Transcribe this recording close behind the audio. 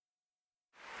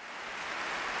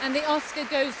And the Oscar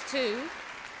goes to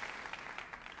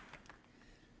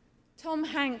Tom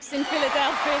Hanks in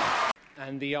Philadelphia.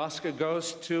 And the Oscar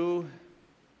goes to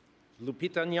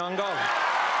Lupita Nyong'o.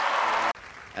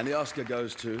 And the Oscar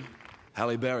goes to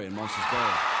Halle Berry in Monsters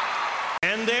Ball.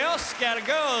 And the Oscar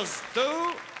goes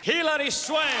to Hilary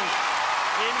Swank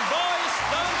in Boys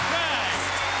Don't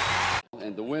Cry.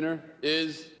 And the winner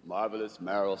is Marvelous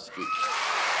Meryl Streep.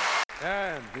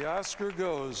 And the Oscar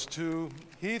goes to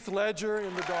Heath Ledger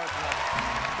in The Dark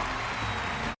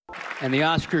Knight. And the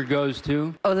Oscar goes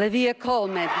to Olivia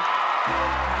Colman.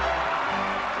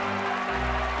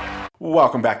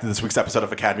 Welcome back to this week's episode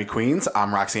of Academy Queens.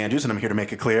 I'm Roxy Andrews, and I'm here to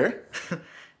make it clear.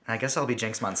 I guess I'll be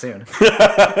Jinx Monsoon.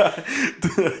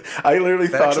 I literally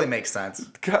that thought... actually makes sense.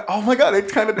 Oh my god, it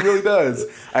kind of really does.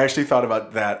 I actually thought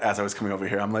about that as I was coming over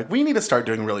here. I'm like, we need to start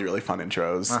doing really, really fun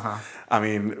intros. I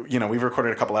mean, you know, we've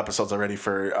recorded a couple episodes already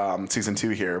for season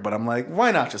 2 here, but I'm like,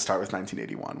 why not just start with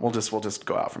 1981? We'll just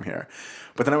go out from here.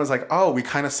 But then I was like, oh, we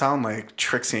kind of sound like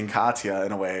Trixie and Katya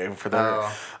in a way for their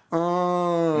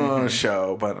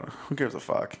show, but who gives a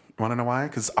fuck? You want to know why?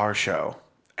 Because our show.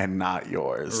 And not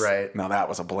yours. Right. Now that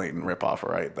was a blatant ripoff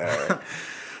right there.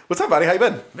 What's up, buddy? How you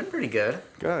been? Been pretty good.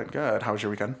 Good. How was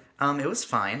your weekend? It was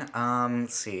fine.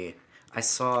 Let's see. I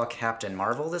saw Captain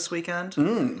Marvel this weekend.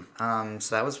 So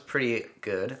that was pretty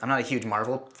good. I'm not a huge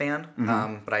Marvel fan,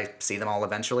 but I see them all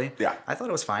eventually. Yeah. I thought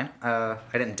it was fine. I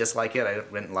didn't dislike it. I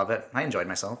didn't love it. I enjoyed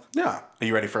myself. Yeah.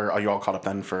 Are you all caught up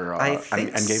then for I think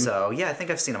Endgame? so. Yeah, I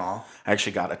think I've seen them all. I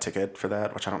actually got a ticket for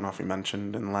that, which I don't know if we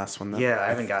mentioned in the last one. Yeah, I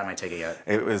haven't gotten my ticket yet.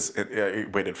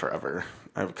 It waited forever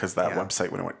because that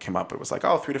website, when it came up, it was like,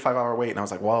 3 to 5 hour wait. And I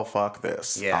was like, well, fuck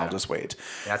this. Yeah. I'll just wait.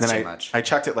 That's then too much. I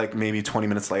checked it like maybe 20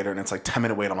 minutes later, and it's like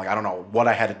 10-minute wait. I'm like, I don't know what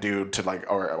I had to do to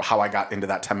or how I got into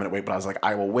that 10-minute wait, but I was like,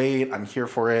 I will wait. I'm here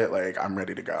for it. Like, I'm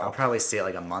ready to go. I'll probably see it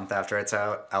like a month after it's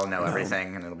out. I'll know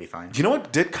everything, and it'll be fine. Do you know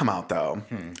what did come out, though?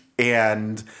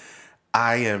 And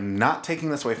I am not taking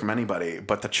this away from anybody,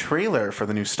 but the trailer for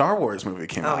the new Star Wars movie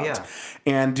came out. Oh, yeah.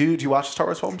 And do you watch Star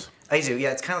Wars films? I do, yeah.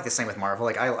 It's kind of like the same with Marvel.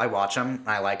 Like, I watch them, and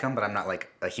I like them, but I'm not,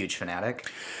 like, a huge fanatic.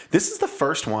 This is the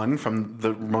first one from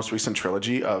the most recent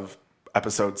trilogy of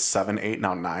episodes 7, 8,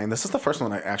 now 9. This is the first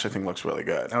one I actually think looks really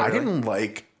good. Oh, really? I didn't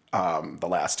like the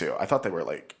last two. I thought they were,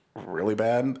 like, really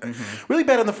bad. Really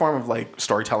bad in the form of, like,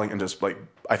 storytelling and just, like,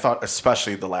 I thought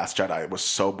especially The Last Jedi was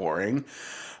so boring.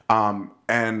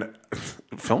 And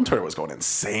Film Twitter was going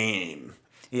insane.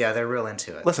 Yeah, they're real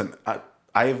into it. Listen,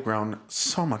 I have grown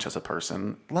so much as a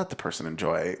person. Let the person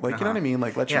enjoy. Like, you know what I mean?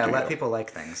 Like, let people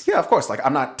like things. Yeah, of course. Like,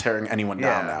 I'm not tearing anyone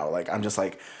down now. Like, I'm just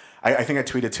like, I think I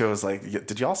tweeted too. I was like,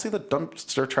 did y'all see the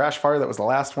dumpster trash fire that was the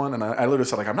last one? And I literally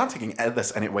said, like, I'm not taking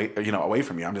this away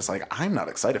from you. I'm just like, I'm not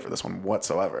excited for this one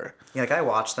whatsoever. Yeah, like, I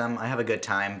watch them. I have a good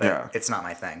time, but it's not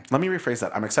my thing. Let me rephrase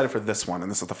that. I'm excited for this one,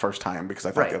 and this is the first time because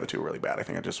I thought the other two were really bad. I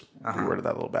think I just reworded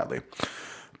that a little badly.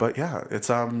 But yeah, it's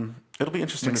it'll be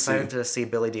interesting I'm to see. excited to see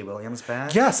Billy D. Williams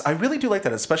back. Yes, I really do like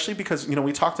that, especially because, you know,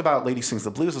 we talked about Lady Sings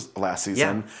the Blues last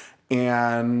season,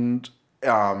 and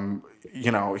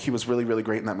you know, he was really, really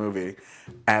great in that movie.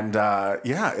 And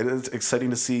it is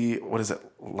exciting to see, what is it,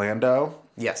 Lando?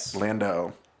 Yes.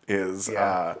 Lando is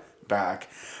back.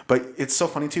 But it's so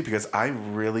funny too because I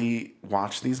really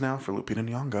watch these now for Lupita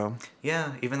Nyong'o.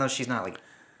 Yeah, even though she's not, like,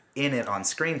 in it on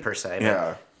screen per se. But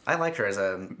Yeah. I like her as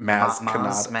a Maz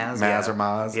or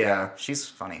Maz. Yeah, she's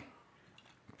funny.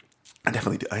 I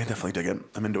definitely dig it.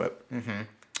 I'm into it.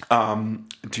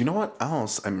 Do you know what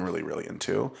else I'm really, really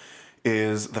into?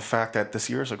 Is the fact that this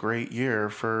year is a great year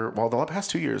for, the past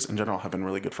 2 years in general have been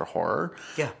really good for horror.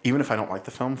 Yeah. Even if I don't like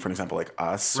the film, for example, like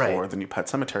Us or the new Pet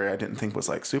Sematary, I didn't think was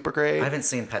like super great. I haven't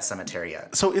seen Pet Sematary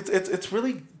yet. So it's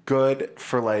really good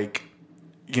for, like,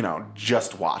 you know,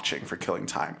 just watching, for killing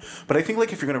time. But I think,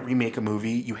 like, if you're going to remake a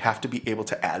movie, you have to be able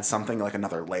to add something, like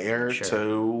another layer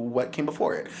to what came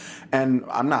before it. And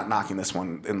I'm not knocking this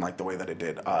one in, like, the way that it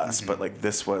did Us, but, like,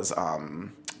 this was,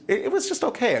 it was just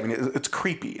okay. I mean, it's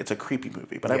creepy. It's a creepy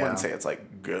movie, but I wouldn't say it's,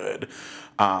 like, good.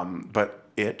 But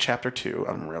It Chapter 2,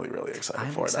 I'm really, really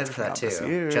excited for. I'm excited for that,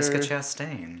 too. Jessica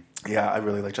Chastain. Yeah, I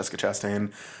really like Jessica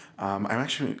Chastain. I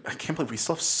can't believe we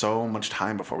still have so much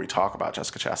time before we talk about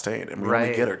Jessica Chastain. And we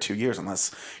only get her 2 years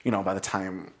unless, you know, by the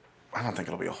time, I don't think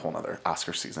it'll be a whole nother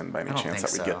Oscar season by any chance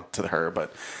that we get to her.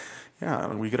 But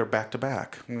yeah, we get her back to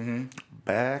back.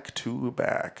 Back to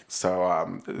back.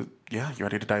 So, you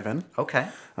ready to dive in? Okay.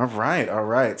 All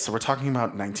right. So we're talking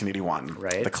about 1981.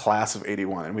 Right. The class of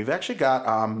 81. And we've actually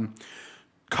got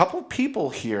couple people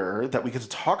here that we get to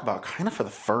talk about kind of for the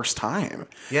first time.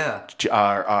 Yeah.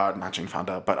 Not Jane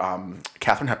Fonda, but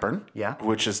Katharine Hepburn. Yeah.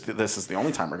 Which is this is the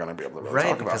only time we're going to be able to really Right,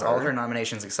 talk about because all her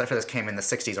nominations, except for this, came in the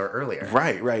 60s or earlier.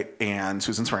 Right. And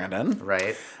Susan Sarandon.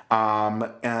 Right.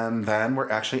 And then we're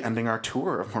actually ending our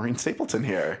tour of Maureen Stapleton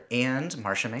here. And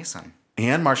Marsha Mason.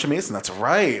 That's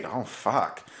right. Oh,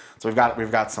 fuck. So we've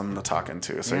got some to talk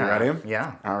into. So you ready?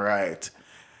 Yeah. All right.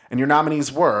 And your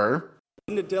nominees were...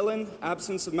 Melinda Dillon,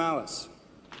 Absence of Malice.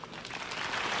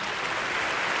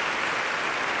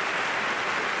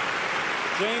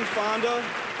 Jane Fonda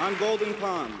on Golden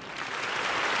Pond.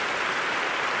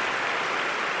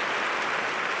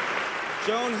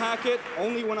 Joan Hackett,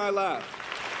 Only When I Laugh.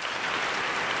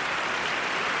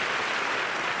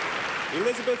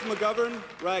 Elizabeth McGovern,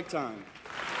 Ragtime.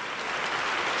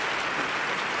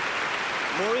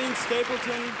 Maureen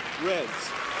Stapleton,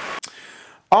 Reds.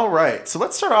 All right, so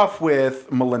let's start off with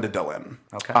Melinda Dillon.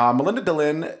 Okay. Melinda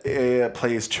Dillon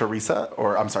plays Teresa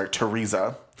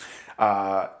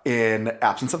in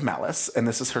Absence of Malice, and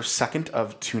this is her second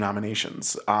of 2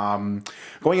 nominations. Going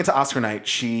into Oscar night,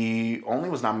 she only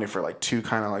was nominated for like 2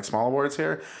 kind of like small awards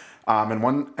here.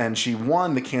 And she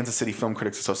won the Kansas City Film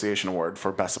Critics Association Award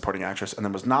for Best Supporting Actress, and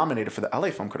then was nominated for the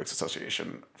LA Film Critics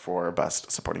Association for Best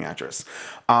Supporting Actress.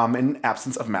 In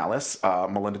Absence of Malice,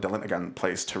 Melinda Dillon again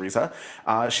plays Teresa.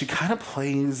 She kind of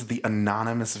plays the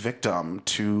anonymous victim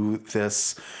to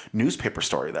this newspaper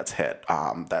story that's hit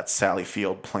that Sally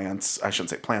Field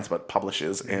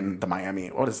publishes in the Miami.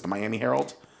 What is it, the Miami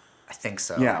Herald? I think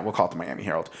so. Yeah, we'll call it the Miami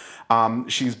Herald.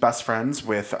 She's best friends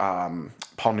with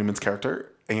Paul Newman's character.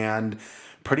 And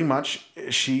pretty much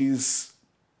she's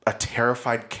a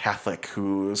terrified Catholic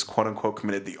who's quote unquote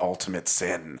committed the ultimate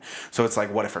sin. So it's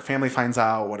like, what if her family finds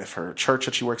out? What if her church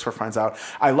that she works for finds out?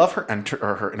 I love her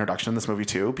her introduction in this movie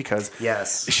too, because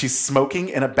she's smoking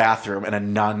in a bathroom and a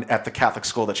nun at the Catholic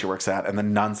school that she works at. And the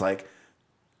nun's like,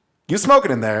 "You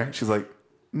smoking in there?" She's like,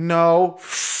 "No."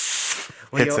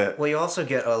 Well, you also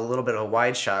get a little bit of a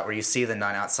wide shot where you see the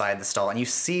nun outside the stall and you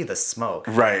see the smoke.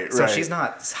 Right. So she's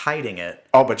not hiding it.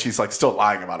 Oh, but she's like still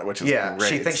lying about it, which is great.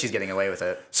 She thinks she's getting away with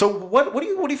it. So what do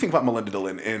you think about Melinda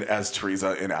Dillon as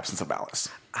Teresa in Absence of Malice?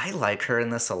 I like her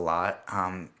in this a lot.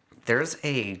 There's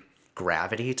a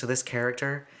gravity to this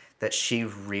character that she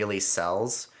really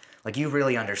sells. Like, you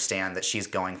really understand that she's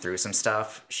going through some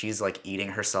stuff. She's like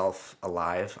eating herself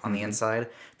alive on the inside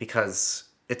because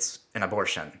it's an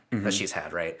abortion that she's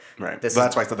had, right? Right. That's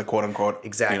why I said the quote unquote.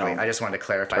 Exactly. I just wanted to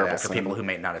clarify that for sin. people who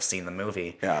may not have seen the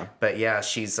movie. Yeah. But yeah,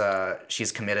 she's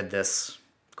committed this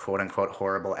quote unquote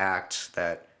horrible act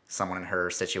that someone in her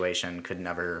situation could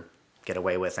never get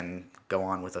away with and go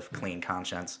on with a clean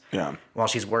conscience. Yeah. While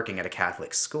she's working at a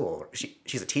Catholic school.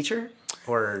 She's a teacher?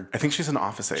 Or I think she's an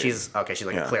office aide. She's like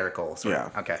a clerical sort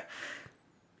of. Okay.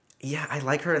 Yeah, I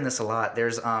like her in this a lot.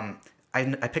 There's I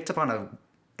picked up on a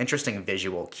interesting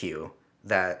visual cue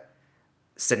that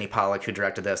Sidney Pollack, who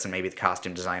directed this, and maybe the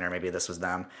costume designer, maybe this was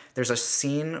them. There's a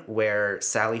scene where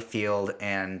Sally Field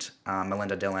and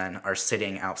Melinda Dillon are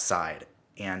sitting outside,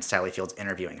 and Sally Field's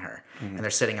interviewing her. And they're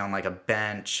sitting on like a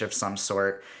bench of some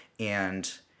sort,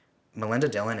 and Melinda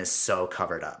Dillon is so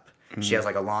covered up. She has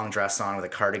like a long dress on with a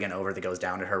cardigan over that goes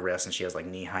down to her wrist, and she has like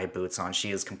knee-high boots on. She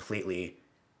is completely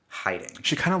hiding.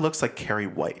 She kind of looks like Carrie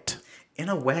White. In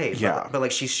a way, yeah. But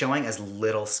like she's showing as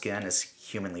little skin as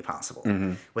humanly possible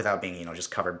without being,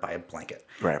 just covered by a blanket.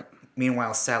 Right.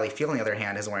 Meanwhile, Sally Field, on the other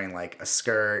hand, is wearing like a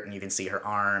skirt and you can see her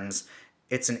arms.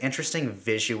 It's an interesting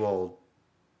visual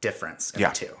difference in the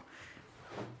two.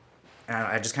 And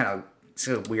I just kind of, it's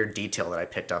a weird detail that I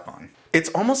picked up on. It's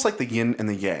almost like the yin and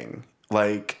the yang.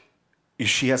 Like,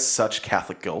 she has such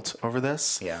Catholic guilt over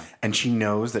this. Yeah. And she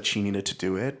knows that she needed to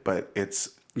do it, but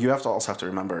you also have to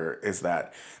remember is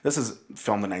that this is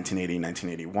filmed in 1980,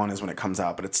 1981 is when it comes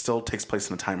out, but it still takes place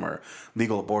in a time where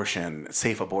legal abortion,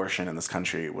 safe abortion in this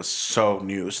country was so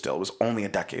new still. It was only a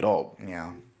decade old.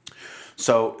 Yeah.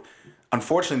 So,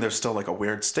 unfortunately, there's still like a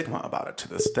weird stigma about it to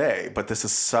this day, but this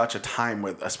is such a time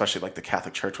with, especially like the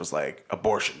Catholic Church was like,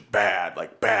 abortion, bad,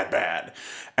 like bad.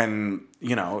 And,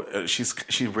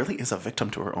 she really is a victim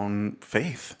to her own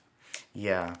faith.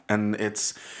 Yeah. And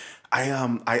it's...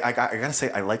 I gotta say,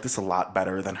 I like this a lot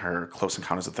better than her Close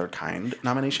Encounters of the Third Kind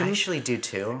nomination. I actually do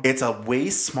too. It's a way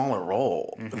smaller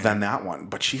role than that one,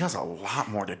 but she has a lot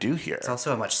more to do here. It's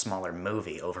also a much smaller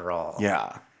movie overall.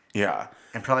 Yeah.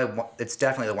 And probably, it's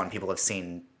definitely the one people have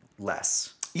seen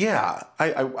less. Yeah,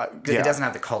 It doesn't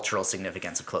have the cultural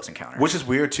significance of Close Encounters. Which is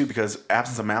weird too, because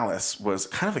Absence of Malice was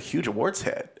kind of a huge awards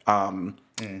hit.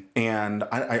 And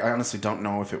I honestly don't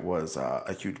know if it was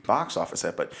a huge box office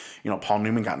hit, but Paul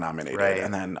Newman got nominated, Right.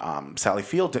 and then Sally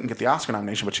Field didn't get the Oscar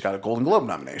nomination, but she got a Golden Globe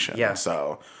nomination. Yeah.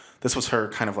 So this was her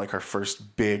kind of like her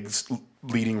first big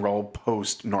leading role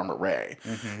post Norma Rae.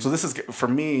 So this is for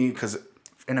me because.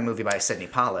 In a movie by Sidney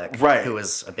Pollack, Right. who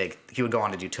was he would go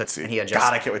on to do Tootsie, and he had just.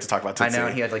 God, I can't wait to talk about Tootsie. I know,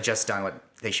 and he had just done What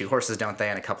They Shoot Horses, Don't They,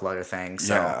 and a couple other things.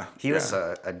 So Yeah, he was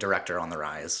a director on the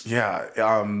rise. Yeah,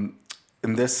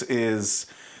 and this is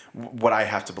what I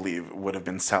have to believe would have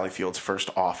been Sally Field's first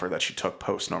offer that she took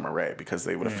post Norma Rae, because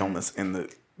they would have filmed this in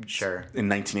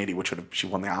 1980, which she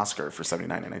won the Oscar for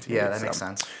 79 in 1980. Yeah, that makes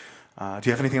sense. Do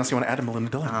you have anything else you want to add to Melinda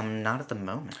Dillon? Not at the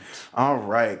moment. All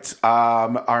right.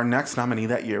 Our next nominee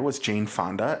that year was Jane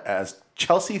Fonda as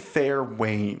Chelsea Thayer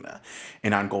Wayne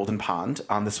in On Golden Pond.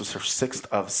 This was her 6th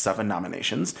of 7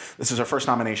 nominations. This is her first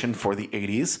nomination for the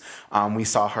 80s. We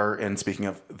saw her in, speaking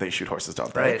of They Shoot Horses,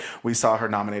 Don't They? Right. We saw her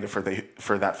nominated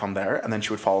for that film there, and then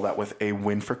she would follow that with a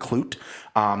win for Clute.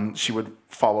 She would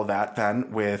follow that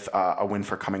then with a win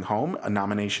for Coming Home, a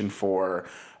nomination for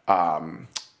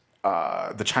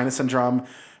The China Syndrome,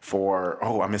 for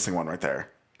I'm missing one right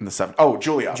there in the 7th. Oh,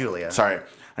 Julia. Sorry.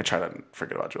 I try to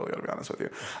forget about Julia, to be honest with you.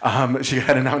 She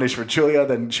had a nomination for Julia,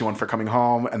 then she won for Coming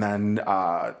Home, and then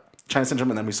China Syndrome,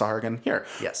 and then we saw her again here.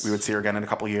 Yes. We would see her again in a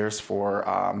couple years for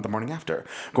The Morning After.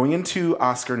 Going into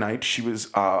Oscar night, she was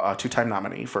a 2-time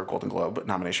nominee for a Golden Globe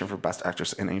nomination for Best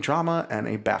Actress in a Drama and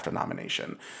a BAFTA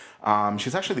nomination.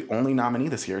 She's actually the only nominee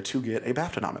this year to get a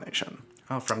BAFTA nomination.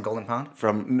 Oh, from Golden Pond?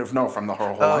 From the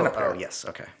whole lineup here. Oh, yes,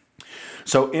 okay.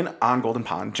 So in On Golden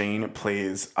Pond, Jane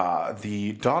plays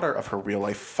the daughter of her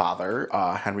real-life father,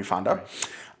 Henry Fonda,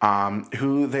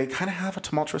 who they kind of have a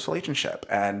tumultuous relationship.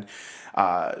 And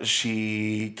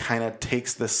she kind of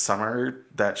takes this summer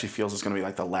that she feels is going to be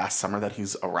like the last summer that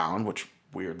he's around, which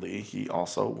weirdly he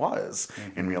also was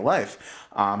in real life,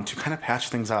 to kind of patch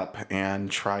things up and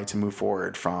try to move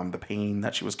forward from the pain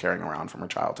that she was carrying around from her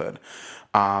childhood.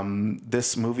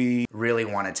 This movie... Really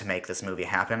wanted to make this movie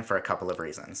happen for a couple of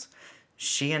reasons.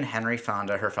 She and Henry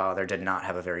Fonda, her father, did not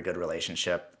have a very good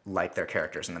relationship like their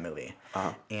characters in the movie.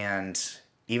 And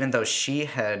even though she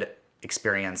had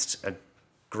experienced a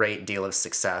great deal of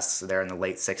success there in the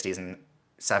late 60s and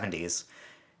 70s,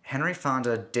 Henry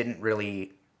Fonda didn't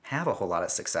really have a whole lot of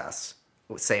success,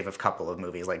 save a couple of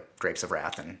movies like Grapes of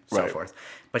Wrath and so forth.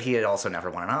 But he had also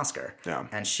never won an Oscar. Yeah.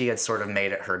 And she had sort of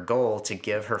made it her goal to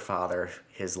give her father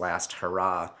his last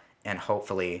hurrah and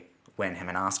hopefully win him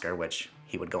an Oscar, which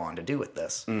he would go on to do with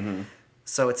this. Mm-hmm.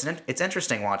 So it's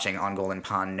interesting watching On Golden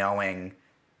Pond knowing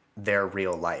their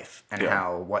real life and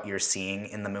how what you're seeing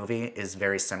in the movie is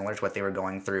very similar to what they were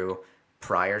going through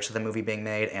prior to the movie being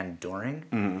made and during.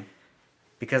 Mm-hmm.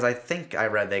 Because I think I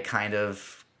read they kind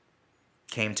of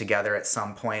came together at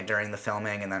some point during the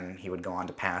filming, and then he would go on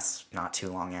to pass not too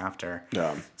long after.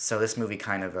 Yeah. So this movie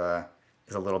kind of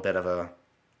is a little bit of a,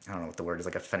 I don't know what the word is,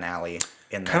 like a finale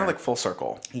in there. Kind of like full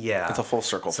circle. Yeah. It's a full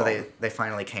circle So film. they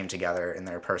finally came together in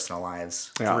their personal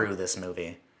lives through this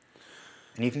movie.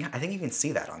 And I think you can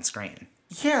see that on screen.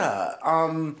 Yeah.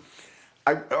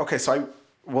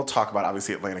 We'll talk about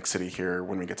obviously Atlantic City here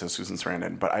when we get to Susan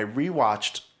Sarandon, but I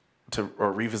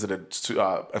revisited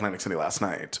Atlantic City last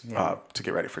night to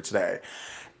get ready for today.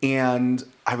 And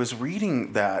I was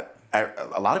reading that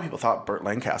a lot of people thought Burt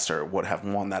Lancaster would have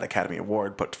won that Academy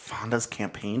Award, but Fonda's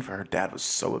campaign for her dad was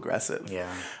so aggressive.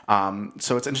 Yeah.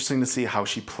 So it's interesting to see how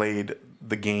she played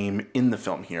the game in the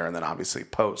film here and then obviously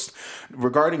post.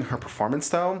 Regarding her performance,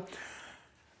 though,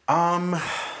 I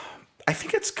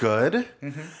think it's good.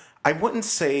 Mm-hmm. I wouldn't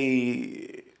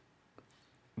say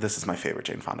this is my favorite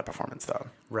Jane Fonda performance, though.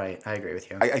 Right, I agree with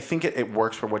you. I think it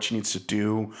works for what she needs to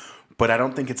do, but I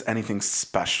don't think it's anything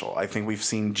special. I think we've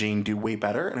seen Jane do way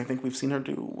better, and I think we've seen her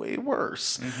do way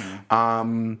worse.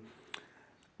 Mm-hmm.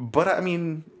 But, I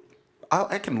mean,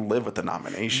 I can live with the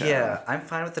nomination. Yeah, I'm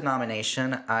fine with the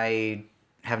nomination. I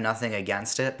have nothing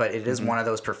against it, but it is one of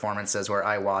those performances where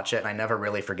I watch it and I never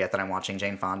really forget that I'm watching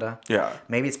Jane Fonda. Yeah.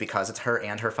 Maybe it's because it's her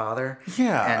and her father.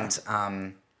 Yeah.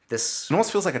 And this... It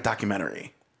almost feels like a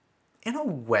documentary. In a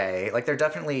way. Like, they're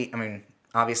definitely... I mean,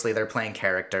 obviously they're playing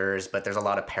characters, but there's a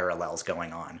lot of parallels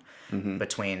going on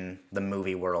between the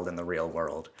movie world and the real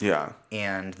world. Yeah.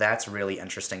 And that's really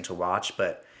interesting to watch,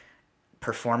 but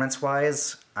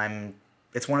performance-wise,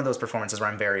 it's one of those performances where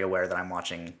I'm very aware that I'm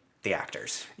watching the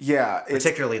actors. Yeah.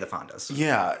 Particularly the Fondas.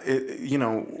 Yeah.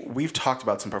 We've talked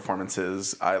about some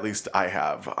performances, at least I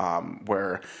have,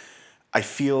 where I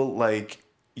feel like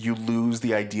you lose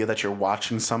the idea that you're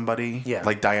watching somebody. Yeah.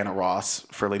 Like Diana Ross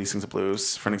for Lady Sings the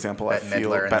Blues, for an example. Bette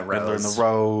Midler in The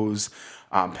Rose.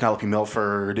 Penelope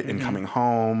Milford in Coming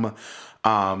Home.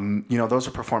 Those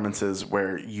are performances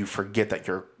where you forget that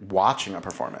you're watching a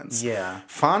performance. Yeah.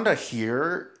 Fonda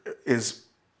here is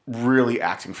really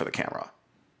acting for the camera.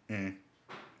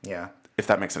 Yeah. If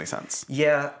that makes any sense.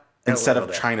 Yeah. Instead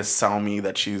of trying to sell me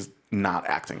that she's not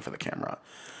acting for the camera.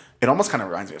 It almost kind of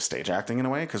reminds me of stage acting in a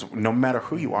way, because no matter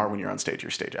who you are when you're on stage,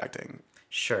 you're stage acting.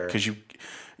 Sure.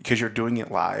 Because you're doing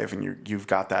it live and you've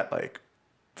got that like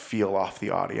feel off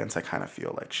the audience. I kind of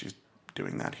feel like she's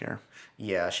doing that here.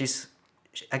 Yeah,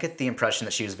 I get the impression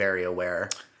that she was very aware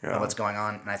of what's going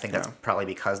on, and I think that's probably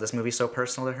because this movie's so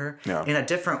personal to her. Yeah. In a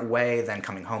different way than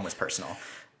Coming Home was personal.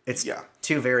 It's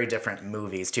two very different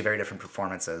movies, two very different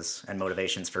performances and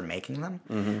motivations for making them.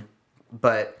 Mm-hmm.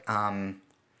 But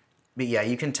yeah,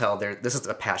 you can tell this is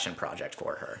a passion project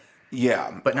for her.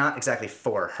 Yeah. But not exactly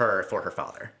for her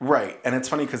father. Right. And it's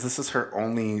funny because this is her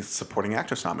only supporting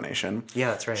actress nomination.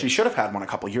 Yeah, that's right. She should have had one a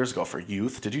couple years ago for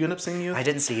Youth. Did you end up seeing Youth? I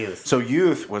didn't see Youth. So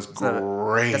Youth was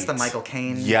great. That's the Michael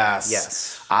Caine? Yes.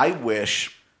 Yes. I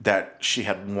wish that she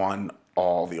had won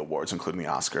all the awards, including the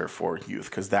Oscar for Youth,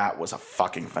 because that was a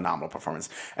fucking phenomenal performance.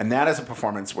 And that is a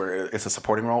performance where it's a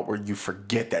supporting role where you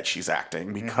forget that she's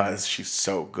acting because she's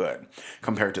so good,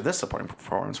 compared to this supporting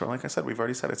performance where, like I said, we've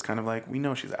already said it's kind of like we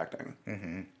know she's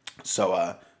acting.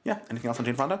 So, anything else on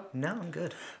Jane Fonda? No, I'm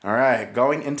good. All right,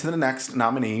 going into the next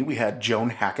nominee, we had Joan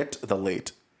Hackett, the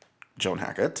late Joan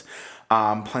Hackett,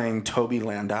 playing Toby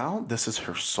Landau. This is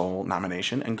her sole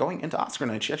nomination. And going into Oscar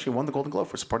night, she actually won the Golden Globe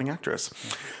for supporting actress.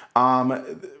 By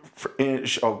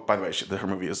the way, her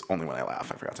movie is Only When I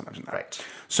Laugh. I forgot to mention that. Right.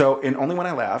 So in Only When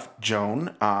I Laugh,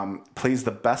 Joan plays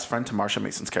the best friend to Marsha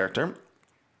Mason's character.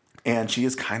 And she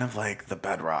is kind of like the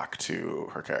bedrock to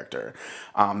her character.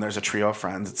 There's a trio of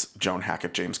friends. It's Joan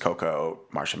Hackett, James Coco,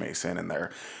 Marsha Mason,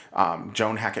 and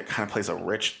Joan Hackett kind of plays a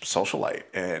rich socialite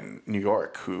in New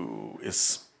York who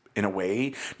is, in a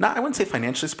way, I wouldn't say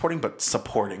financially supporting, but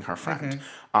supporting her friend.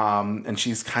 And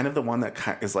she's kind of the one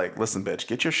that is like, listen, bitch,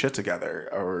 get your shit together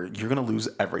or you're going to lose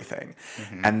everything.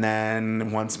 And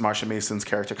then once Marsha Mason's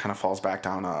character kind of falls back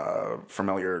down a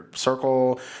familiar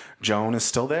circle, Joan is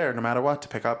still there no matter what to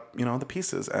pick up, the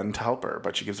pieces and to help her.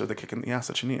 But she gives her the kick in the ass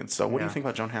that she needs. So what do you think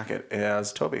about Joan Hackett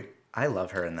as Toby? I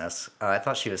love her in this. I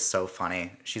thought she was so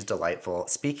funny. She's delightful.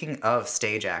 Speaking of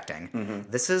stage acting,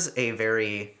 this is a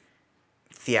very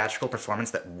theatrical performance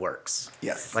that works.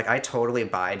 Yes. Like, I totally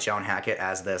buy Joan Hackett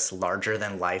as this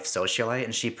larger-than-life socialite,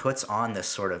 and she puts on this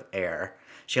sort of air.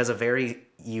 She has a very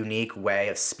unique way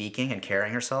of speaking and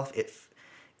carrying herself.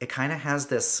 It kind of has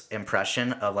this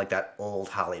impression of, like, that old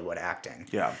Hollywood acting.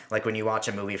 Yeah. Like, when you watch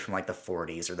a movie from, like, the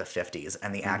 40s or the 50s,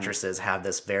 and the actresses have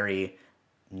this very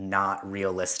not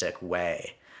realistic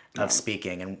way of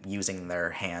speaking and using their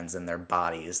hands and their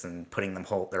bodies and putting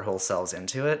their whole selves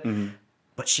into it.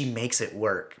 But she makes it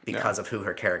work because of who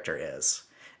her character is.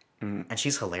 And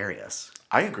she's hilarious.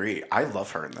 I agree. I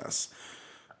love her in this.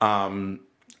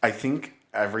 I think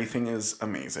everything is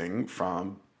amazing,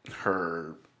 from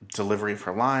her delivery of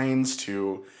her lines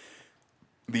to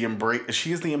the embrace.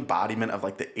 She is the embodiment of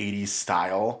like the 80s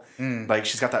style. Like,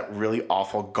 she's got that really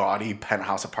awful gaudy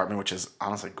penthouse apartment, which is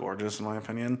honestly gorgeous in my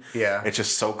opinion. Yeah. It's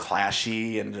just so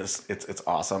clashy and just it's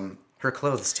awesome. Her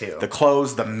clothes too. The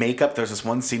clothes, the makeup. There's this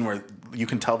one scene where you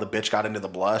can tell the bitch got into the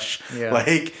blush. Yeah.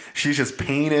 Like, she's just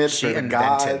painted She for the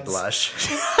invented gods. blush.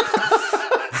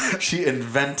 She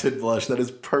invented blush. That is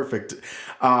perfect.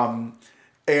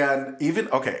 And even,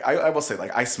 I will say,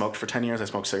 like, I smoked for 10 years. I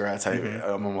smoked cigarettes.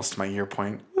 I'm almost to my year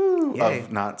point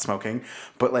of not smoking.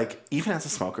 But, like, even as a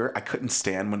smoker, I couldn't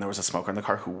stand when there was a smoker in the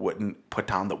car who wouldn't put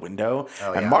down the window.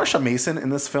 Marsha Mason in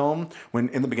this film,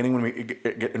 in the beginning when we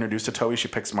get introduced to Toby, she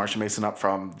picks Marsha Mason up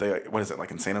from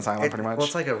like insane asylum, pretty much? Well,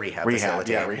 it's like a rehab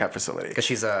facility. Yeah, rehab facility. Because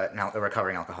she's a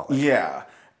recovering alcoholic. Yeah.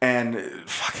 And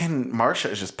fucking Marsha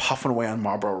is just puffing away on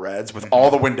Marlboro Reds with all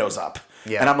the windows up.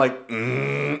 Yeah. And I'm like,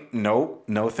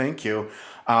 no, thank you.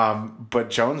 But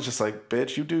Joan's just like,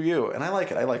 bitch, you do you. And I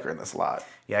like it. I like her in this a lot.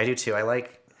 Yeah, I do too. I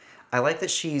like that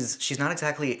she's not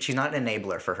an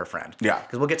enabler for her friend. Yeah.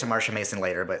 Because we'll get to Marsha Mason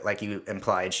later, but like you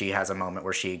implied, she has a moment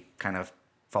where she kind of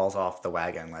falls off the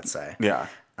wagon, let's say. Yeah.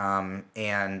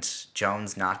 And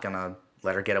Joan's not going to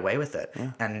let her get away with it.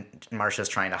 Yeah. And Marsha's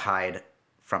trying to hide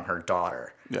from her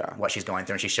daughter what she's going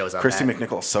through, and she shows up. Christy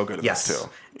McNichol is so good at this too.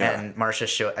 Yeah. And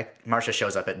Marsha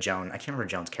shows up at Joan. I can't remember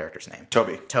Joan's character's name.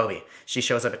 Toby. She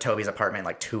shows up at Toby's apartment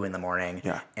like 2 a.m.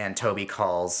 Yeah. And Toby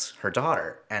calls her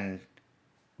daughter, and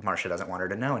Marsha doesn't want her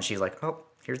to know, and she's like, "Oh,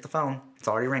 here's the phone. It's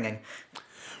already ringing."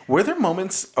 Were there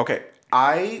moments? Okay,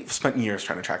 I spent years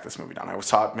trying to track this movie down. I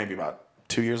saw it maybe about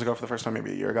 2 years ago for the first time,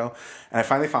 maybe a year ago, and I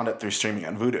finally found it through streaming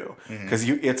on Vudu because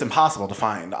it's impossible to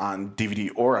find on DVD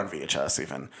or on VHS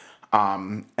even.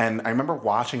 And I remember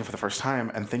watching it for the first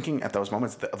time and thinking at those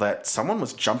moments that someone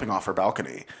was jumping off her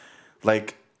balcony,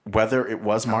 like whether it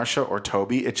was Marcia or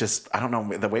Toby. It just, I don't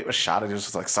know, the way it was shot, it was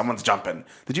just like someone's jumping.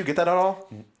 Did you get that at all?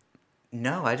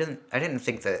 No, I didn't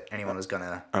think that anyone was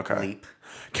gonna leap.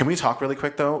 Can we talk really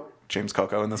quick though? James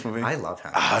Coco in this movie. I love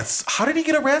him. How did he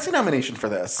get a Razzie nomination for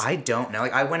this? I don't know.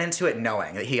 Like, I went into it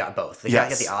knowing that he got both. He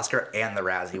got the Oscar and the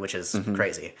Razzie, which is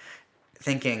crazy.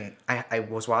 Thinking, I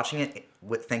was watching it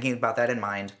with thinking about that in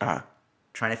mind,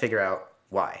 trying to figure out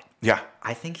why. Yeah.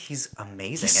 I think he's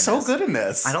amazing. He's so good in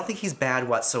this. I don't think he's bad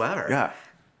whatsoever. Yeah.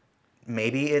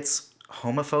 Maybe it's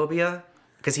homophobia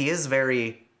because he is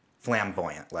very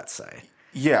flamboyant, let's say.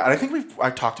 Yeah, and I think I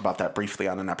talked about that briefly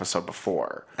on an episode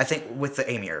before. I think with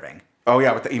the Amy Irving. Oh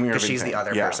yeah, with the Amy Irving. Because she's thing. the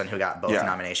other person who got both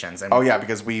nominations. And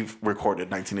because we've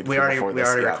recorded 1984 we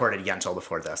already recorded Yentl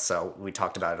before this, so we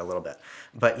talked about it a little bit.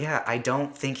 But yeah, I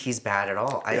don't think he's bad at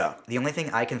all. The only thing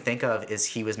I can think of is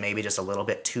he was maybe just a little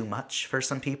bit too much for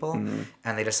some people,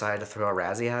 and they decided to throw a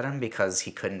Razzie at him because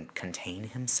he couldn't contain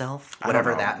himself,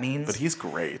 whatever that means. But he's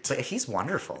great. But he's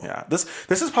wonderful. Yeah, this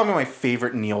is probably my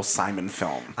favorite Neil Simon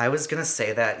film. I was gonna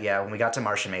say that. Yeah, when we got to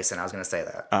Marcia Mason, I was gonna say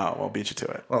that. Oh, well, beat you to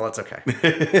it. Well, that's okay.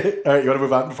 All right, you want to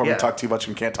move on before we talk too much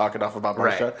and can't talk enough about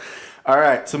Marcia? Right. All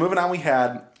right, so moving on, we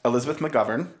had Elizabeth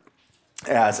McGovern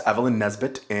as Evelyn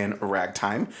Nesbit in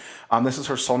Ragtime. This is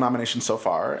her sole nomination so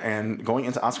far, and going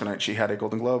into Oscar night, she had a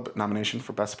Golden Globe nomination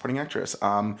for Best Supporting Actress.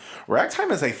 Ragtime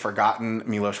is a forgotten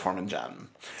Milos Forman gem.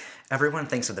 Everyone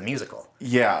thinks of the musical.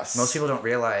 Yes. Most people don't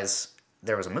realize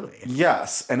there was a movie.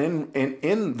 Yes, and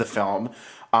in the film,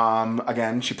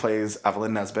 again, she plays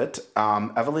Evelyn Nesbit.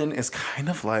 Evelyn is kind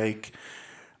of like,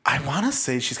 I want to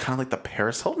say she's kind of like the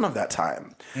Paris Hilton of that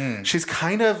time. She's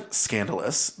kind of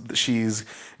scandalous. She's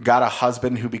got a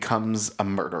husband who becomes a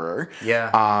murderer.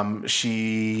 Yeah.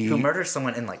 Who murders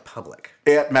someone in like public.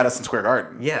 At Madison Square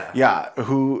Garden. Yeah. Yeah.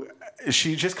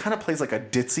 She just kind of plays like a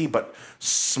ditzy but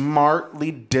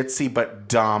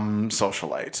dumb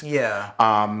socialite.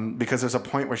 Yeah. Because there's a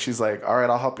point where she's like, all right,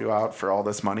 I'll help you out for all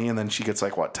this money. And then she gets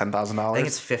like, what, $10,000? I think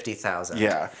it's $50,000.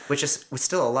 Yeah. Which was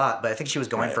still a lot, but I think she was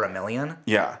going for $1 million.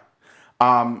 Yeah.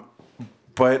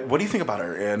 But what do you think about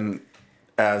her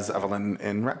as Evelyn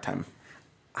in Ragtime?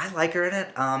 I like her in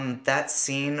it. That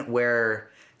scene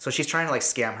where, so she's trying to like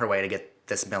scam her way to get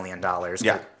this $1 million.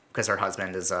 Yeah. Because her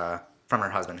husband is, from her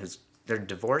husband who's, they're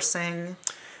divorcing,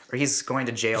 or he's going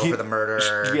to jail for the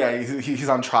murder. Yeah, he's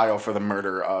on trial for the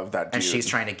murder of that dude. And she's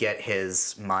trying to get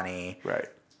his money. Right.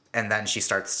 And then she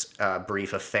starts a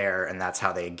brief affair, and that's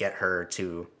how they get her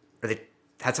to,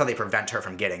 that's how they prevent her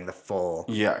from getting the full.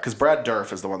 Yeah, because Brad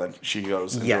Dourif is the one that she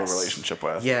goes into a relationship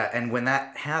with. Yeah, and when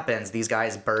that happens, these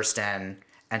guys burst in,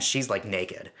 and she's like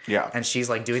naked. Yeah. And she's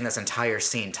like doing this entire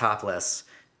scene topless,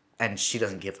 and she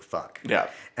doesn't give a fuck. Yeah.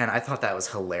 And I thought that was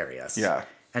hilarious. Yeah.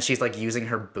 And she's like using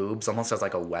her boobs almost as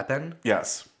like a weapon.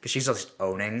 Yes. Because she's just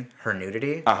owning her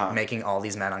nudity, making all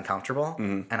these men uncomfortable.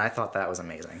 And I thought that was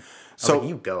amazing. So like,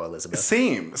 you go, Elizabeth.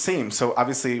 Same. So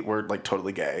obviously we're like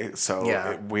totally gay. So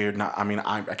yeah. We're not. I mean,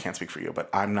 I can't speak for you, but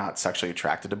I'm not sexually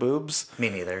attracted to boobs. Me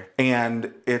neither.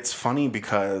 And it's funny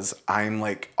because I'm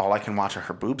like, all I can watch are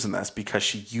her boobs in this because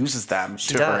she uses them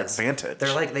her advantage.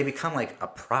 They become like a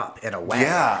prop in a way.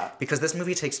 Yeah. Because this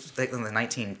movie takes like in the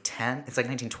 1910. It's like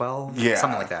 1912. Yeah.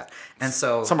 Something like that. And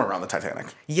so somewhere around the Titanic.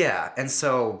 Yeah. And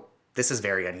so this is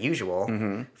very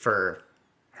unusual for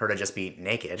her to just be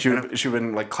naked. She would have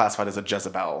been like classified as a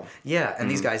Jezebel. Yeah, and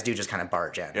these guys do just kind of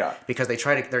barge in. Yeah. Because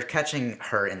they're catching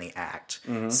her in the act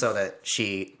so that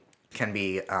she can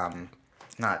be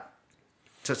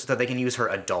so that they can use her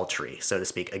adultery, so to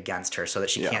speak, against her so that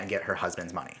she can't get her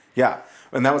husband's money. Yeah.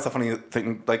 And that was the funny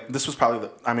thing. Like, this was probably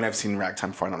I've seen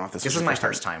Ragtime before. I don't know if this was my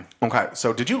first time. Okay.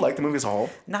 So did you like the movie as a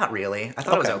whole? Not really. I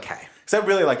thought it was okay. Because I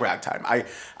really like Ragtime.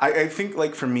 I think,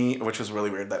 like, for me, which was really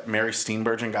weird, that Mary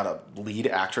Steenburgen got a lead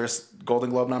actress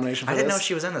Golden Globe nomination for this. I didn't know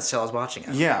she was in this till I was watching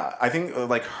it. Yeah. I think,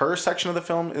 like, her section of the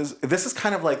film this is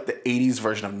kind of like the 80s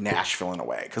version of Nashville in a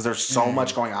way. Because there's so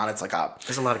much going on. It's like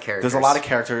there's a lot of characters. There's a lot of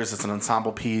characters. It's an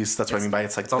ensemble piece. That's what I mean by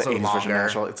it's like the 80s longer. version of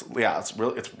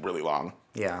Nashville. It's really long.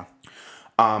 Yeah.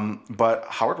 But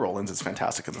Howard Rollins is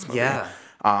fantastic in this movie. Yeah.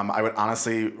 I would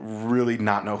honestly really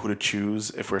not know who to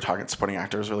choose if we're talking supporting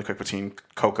actors really quick between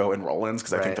Coco and Rollins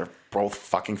because I think they're both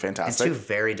fucking fantastic. And two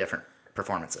very different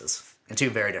performances in two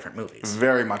very different movies.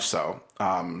 Very much so.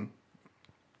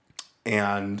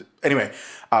 And anyway,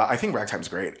 I think Ragtime's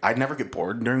great. I'd never get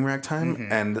bored during Ragtime.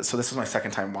 And so this is my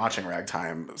second time watching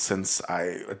Ragtime since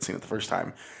I had seen it the first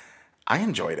time. I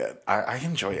enjoyed it. I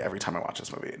enjoy it every time I watch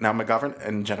this movie. Now, McGovern,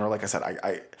 in general, like I said,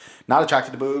 I not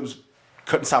attracted to boobs.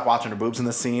 Couldn't stop watching her boobs in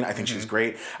this scene. I think she's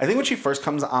great. I think when she first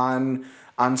comes on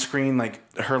screen,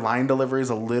 like, her line delivery is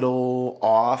a little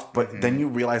off, but then you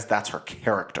realize that's her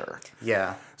character.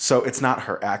 Yeah. So it's not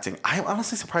her acting. I'm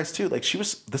honestly surprised too. Like,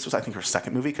 this was I think her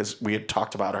second movie, because we had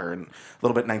talked about her in a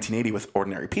little bit in 1980 with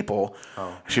Ordinary People.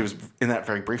 Oh. She was in that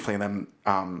very briefly, and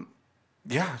then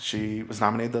yeah, she was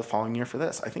nominated the following year for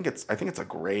this. I think it's a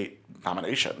great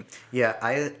nomination. Yeah,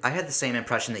 I had the same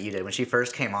impression that you did when she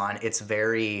first came on. It's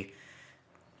very,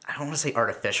 I don't want to say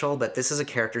artificial, but this is a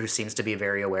character who seems to be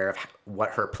very aware of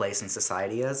what her place in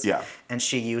society is. Yeah. And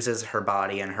she uses her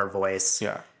body and her voice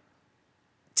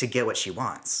to get what she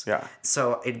wants. Yeah.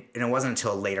 So it wasn't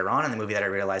until later on in the movie that I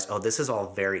realized, oh, this is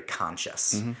all very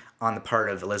conscious on the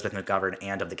part of Elizabeth McGovern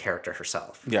and of the character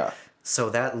herself. Yeah. So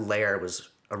that layer was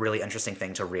a really interesting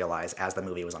thing to realize as the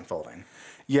movie was unfolding.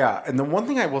 Yeah, and the one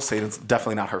thing I will say that's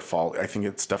definitely not her fault, I think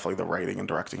it's definitely the writing and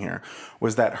directing here,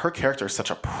 was that her character is such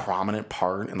a prominent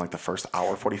part in like the first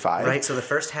hour 45. Right, so the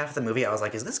first half of the movie I was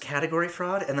like, is this category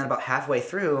fraud? And then about halfway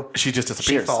through, she just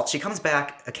disappears. She comes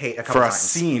back a couple for times. a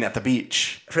scene at the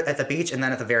beach. At the beach, and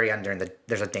then at the very end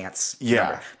there's a dance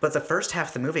number. But the first half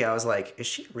of the movie I was like, is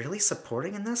she really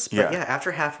supporting in this? But yeah,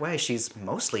 after halfway she's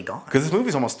mostly gone. Because this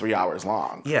movie's almost 3 hours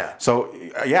long. Yeah. So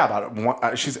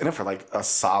yeah, she's in it for like a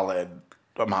solid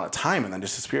amount of time and then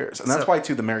just disappears. And that's why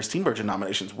too the Mary Steenburgen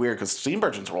nomination is weird, because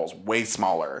Steenburgen's role is way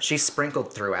smaller. She's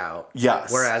sprinkled throughout.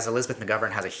 Yes. Whereas Elizabeth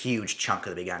McGovern has a huge chunk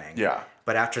at the beginning. Yeah.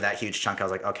 But after that huge chunk, I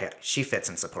was like, okay, she fits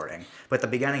in supporting. But at the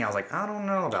beginning, I was like, I don't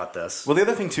know about this. Well, the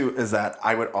other thing too is that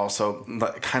I would also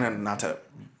kind of, not to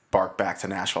bark back to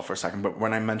Nashville for a second, but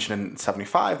when I mentioned in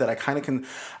 75 that I kind of can,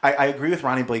 I agree with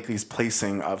Ronnie Blakely's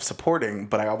placing of supporting,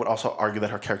 but I would also argue that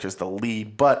her character is the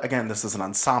lead. But again, this is an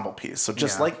ensemble piece. So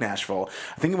just like Nashville,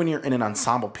 I think when you're in an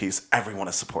ensemble piece, everyone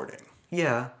is supporting.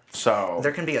 Yeah. So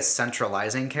there can be a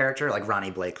centralizing character like Ronnie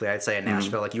Blakely, I'd say in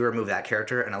Nashville. Like you remove that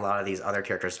character and a lot of these other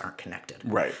characters aren't connected.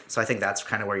 Right. So I think that's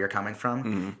kind of where you're coming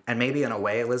from. And maybe in a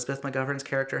way Elizabeth McGovern's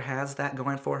character has that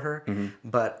going for her.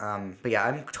 But yeah,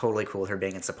 I'm totally cool with her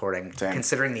being in supporting. Same.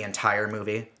 Considering the entire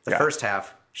movie. The first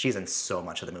half, she's in so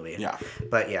much of the movie. Yeah.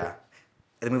 But yeah,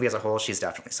 the movie as a whole, she's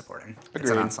definitely supporting. Agreed.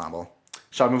 It's an ensemble.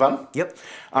 Shall we move on? Yep.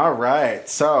 All right.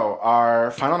 So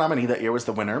our final nominee that year was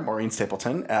the winner, Maureen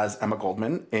Stapleton, as Emma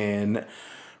Goldman in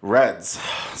Reds.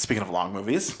 Speaking of long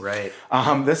movies. Right.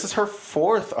 This is her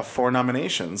fourth of 4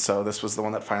 nominations. So this was the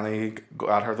one that finally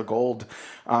got her the gold.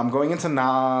 Going into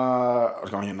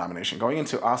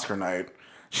Oscar night,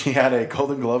 she had a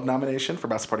Golden Globe nomination for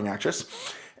Best Supporting Actress,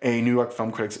 a New York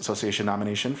Film Critics Association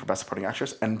nomination for Best Supporting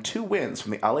Actress, and 2 wins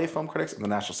from the LA Film Critics and the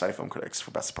National Society of Film Critics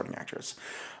for Best Supporting Actress.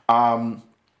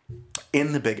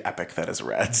 In the big epic that is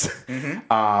Reds,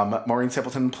 Maureen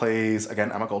Stapleton plays,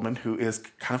 again, Emma Goldman, who is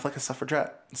kind of like a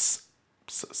suffragette.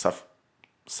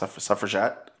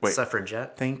 Suffragette? Wait.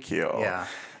 Suffragette? Thank you. Yeah.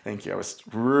 Thank you. I was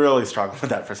really struggling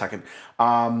with that for a second.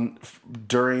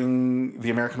 During the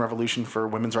American Revolution for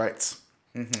women's rights.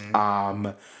 This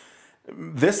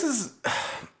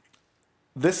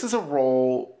is a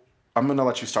role. I'm going to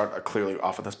let you start clearly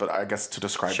off of this, but I guess to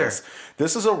describe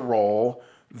this is a role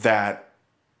that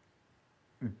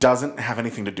doesn't have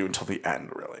anything to do until the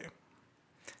end, really.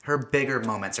 Her bigger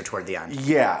moments are toward the end.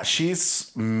 Yeah,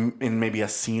 she's in maybe a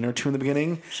scene or 2 in the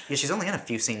beginning. Yeah, she's only in a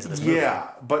few scenes of this movie.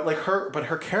 Yeah, but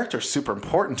her character's super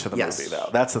important to the movie, though.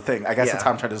 That's the thing. I guess that's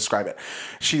how I'm trying to describe it.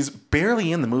 She's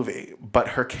barely in the movie, but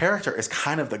her character is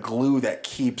kind of the glue that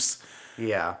keeps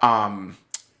Warren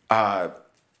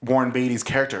Beatty's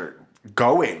character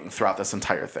going throughout this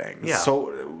entire thing. Yeah.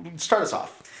 So start us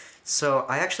off. So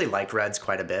I actually liked Reds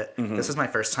quite a bit. This was my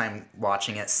first time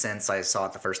watching it since I saw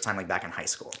it the first time, like back in high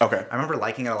school. Okay. I remember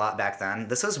liking it a lot back then.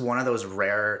 This is one of those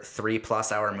rare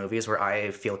 3+ hour movies where I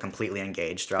feel completely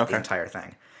engaged throughout the entire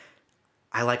thing.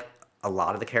 I like a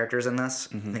lot of the characters in this.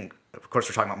 I think, of course,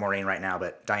 we're talking about Maureen right now,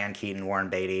 but Diane Keaton, Warren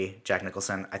Beatty, Jack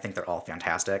Nicholson, I think they're all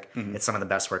fantastic. It's some of the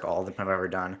best work all of them have ever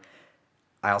done.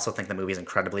 I also think the movie is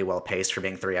incredibly well paced for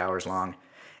being 3 hours long.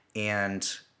 And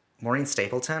Maureen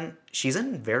Stapleton, she's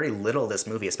in very little of this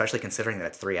movie, especially considering that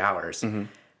it's 3 hours.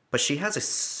 But she has a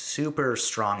super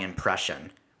strong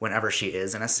impression whenever she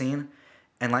is in a scene.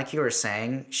 And like you were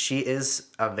saying, she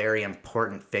is a very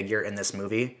important figure in this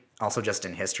movie, also just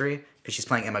in history, because she's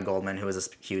playing Emma Goldman, who was this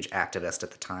huge activist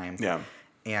at the time. Yeah.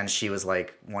 And she was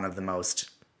like one of the most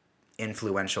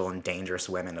influential and dangerous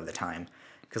women of the time,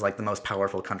 because like the most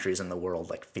powerful countries in the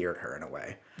world like feared her in a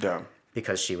way. Yeah.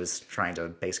 because she was trying to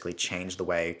basically change the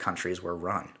way countries were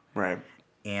run. Right.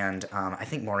 And I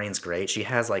think Maureen's great. She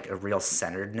has like a real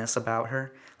centeredness about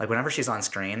her. Like whenever she's on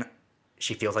screen,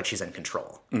 she feels like she's in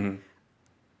control. Mm-hmm.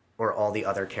 Or all the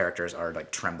other characters are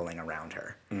like trembling around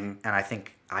her. Mm-hmm. And I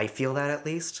think I feel that at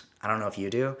least. I don't know if you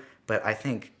do, but I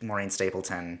think Maureen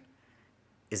Stapleton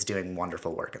is doing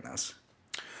wonderful work in this.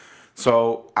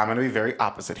 So I'm going to be very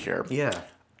opposite here. Yeah.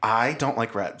 I don't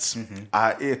like Reds.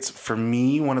 It's, for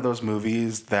me, one of those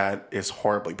movies that is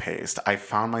horribly paced. I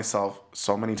found myself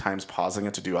so many times pausing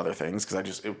it to do other things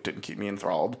because it didn't keep me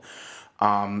enthralled.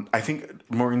 I think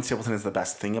Maureen Stapleton is the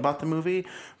best thing about the movie.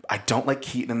 I don't like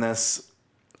Keaton in this.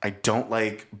 I don't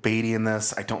like Beatty in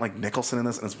this. I don't like Nicholson in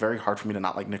this. And it's very hard for me to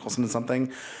not like Nicholson in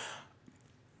something.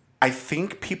 I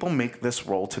think people make this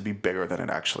role to be bigger than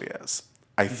it actually is.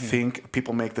 I think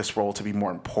people make this role to be more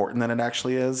important than it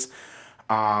actually is.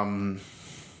 And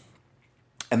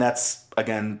that's,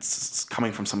 again,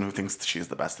 coming from someone who thinks she's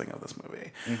the best thing of this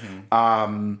movie.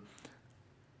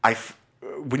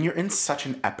 When you're in such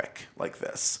an epic like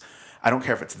this, I don't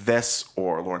care if it's this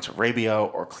or Lawrence of Arabia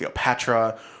or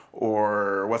Cleopatra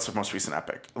or what's the most recent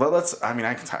epic. I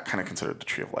kind of consider The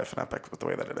Tree of Life an epic with the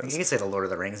way that it is. You can say the Lord of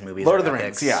the Rings movies. Lord of the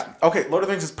Rings, yeah. Okay, Lord of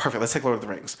the Rings is perfect. Let's take Lord of the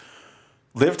Rings.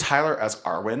 Liv Tyler as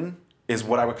Arwen is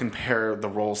what I would compare the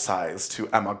role size to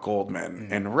Emma Goldman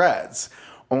in Reds.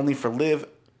 Only for Liv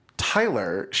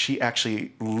Tyler, she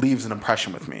actually leaves an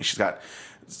impression with me. She's got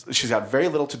very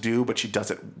little to do, but she does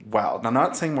it well. Now, I'm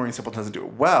not saying Maureen Stapleton doesn't do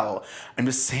it well. I'm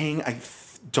just saying I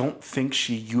don't think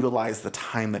she utilized the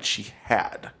time that she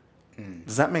had.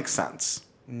 Does that make sense?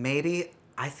 Maybe.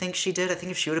 I think she did. I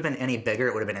think if she would have been any bigger,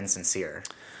 it would have been insincere.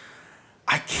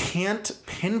 I can't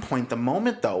pinpoint the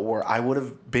moment, though, where I would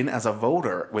have been as a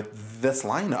voter with this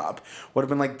lineup. Would have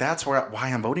been like, that's why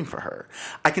I'm voting for her.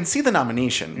 I can see the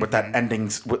nomination with that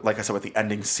ending, like I said, with the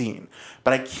ending scene.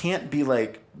 But I can't be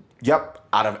like, yep,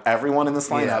 out of everyone in this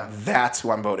lineup, that's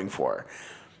who I'm voting for.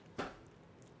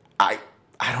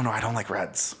 I don't know. I don't like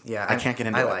Reds. Yeah, I can't get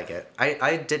into it. I like it.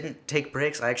 I didn't take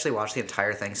breaks. I actually watched the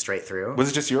entire thing straight through.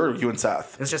 Was it just you and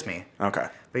Seth? It was just me. Okay.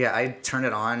 But yeah, I turned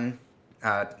it on,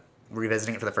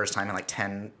 revisiting it for the first time in like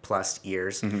 10 plus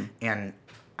years, and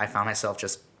I found myself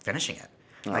just finishing it.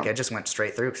 Oh. Like I just went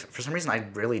straight through. For some reason, I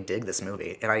really dig this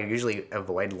movie, and I usually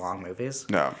avoid long movies.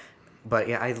 No. But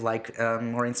yeah, I like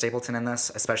Maureen Stapleton in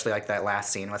this, especially like that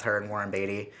last scene with her and Warren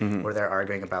Beatty, where they're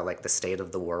arguing about like the state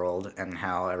of the world and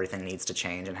how everything needs to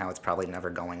change and how it's probably never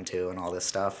going to, and all this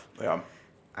stuff. Yeah,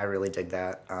 I really dig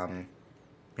that.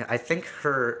 Yeah, I think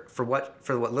for what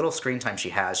little screen time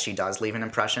she has, she does leave an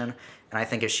impression, and I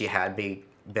think if she had been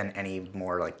any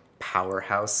more like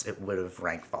powerhouse, it would have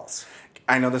ranked false.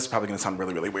 I know this is probably going to sound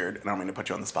really, really weird, and I don't mean to put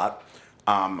you on the spot.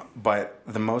 But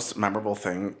the most memorable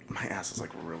thing, my ass is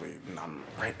like really numb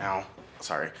right now.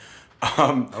 Sorry.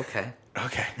 Okay,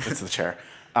 it's the chair.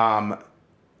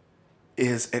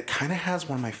 Is it kind of has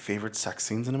one of my favorite sex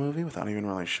scenes in a movie without even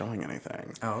really showing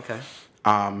anything. Oh, okay.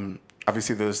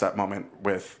 Obviously there's that moment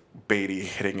with Beatty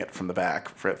hitting it from the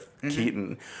back with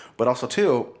Keaton, but also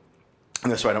too,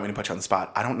 and this way I don't mean to put you on the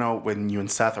spot, I don't know when you and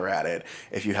Seth are at it,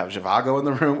 if you have Zhivago in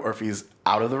the room or if he's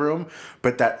out of the room,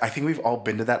 but that I think we've all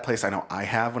been to that place. I know I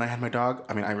have when I had my dog.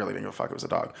 I mean, I really didn't give a fuck it was a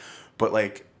dog. But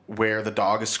like where the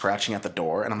dog is scratching at the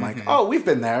door and I'm like, oh, we've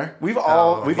been there. We've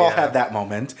all had that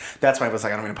moment. That's why I was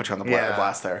like, I don't mean to put you on the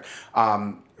blast there.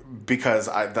 Because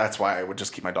that's why I would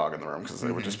just keep my dog in the room because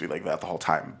it would just be like that the whole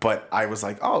time. But I was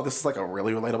like, oh, this is like a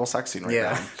really relatable sex scene right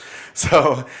now.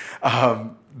 So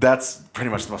that's pretty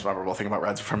much the most memorable thing about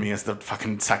Reds for me is the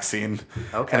fucking sex scene.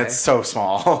 Okay. And it's so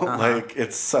small. Like,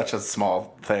 it's such a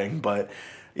small thing. But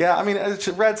yeah, I mean,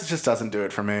 Reds just doesn't do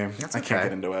it for me. I can't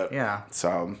get into it. Yeah.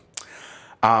 So,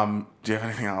 do you have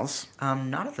anything else?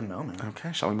 Not at the moment.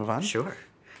 Okay, shall we move on? Sure.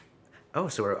 Oh,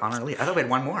 so we're on our lead. I thought we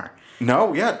had one more.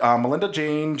 No, yeah. Melinda,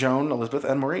 Jane, Joan, Elizabeth,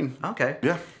 and Maureen. Okay.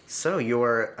 Yeah. So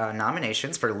your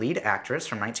nominations for lead actress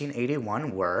from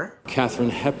 1981 were...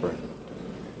 Katharine Hepburn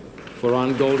for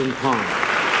On Golden Pond.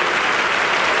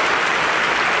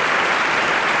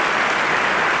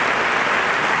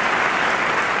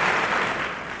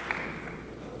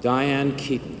 Diane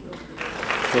Keaton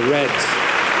for Reds.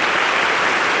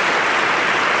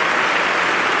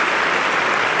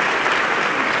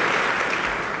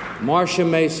 Marsha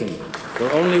Mason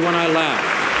for Only When I Laugh.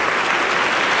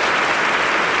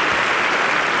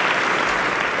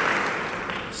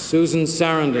 Susan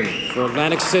Sarandon for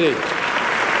Atlantic City.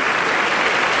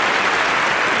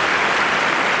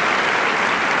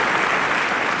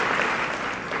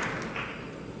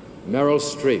 Meryl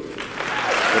Streep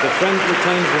for The Friend Who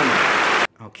Retains Women.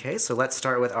 Okay, so let's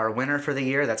start with our winner for the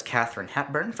year. That's Katharine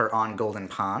Hepburn for On Golden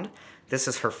Pond. This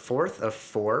is her 4th of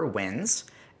 4 wins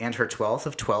and her 12th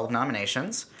of 12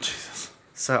 nominations. Jesus.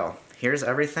 So, here's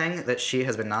everything that she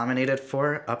has been nominated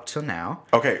for up till now.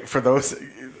 Okay, for those,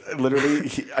 literally,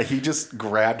 he just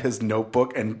grabbed his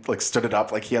notebook and like stood it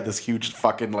up like he had this huge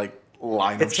fucking like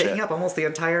line It's of shit. taking up almost the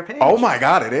entire page. Oh my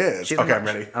god, it is. She's Okay, I'm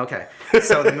ready. Okay,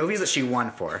 so the movies that she won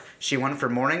for. She won for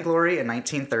Morning Glory in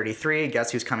 1933,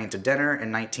 Guess Who's Coming to Dinner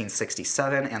in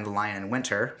 1967, and The Lion in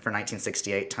Winter for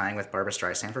 1968, tying with Barbra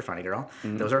Streisand for Funny Girl.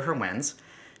 Mm-hmm. Those are her wins.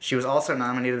 She was also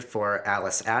nominated for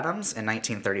Alice Adams in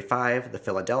 1935, The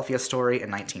Philadelphia Story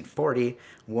in 1940,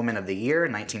 Woman of the Year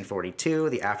in 1942,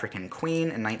 The African Queen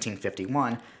in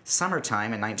 1951,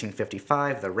 Summertime in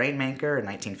 1955, The Rainmaker in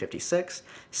 1956,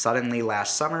 Suddenly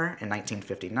Last Summer in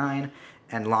 1959,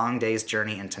 and Long Day's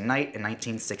Journey into Night in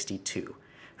 1962.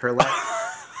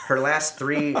 Her last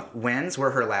 3 wins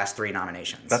were her last 3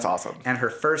 nominations. That's awesome. And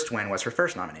her first win was her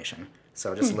first nomination.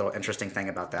 So just a little interesting thing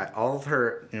about that. All of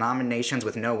her nominations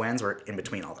with no wins were in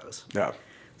between all those. Yeah.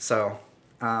 So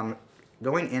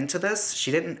going into this, she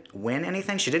didn't win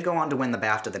anything. She did go on to win the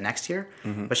BAFTA the next year,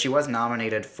 but she was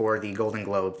nominated for the Golden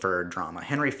Globe for drama.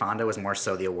 Henry Fonda was more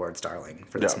so the awards darling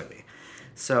for this movie.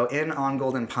 So in On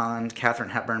Golden Pond, Katharine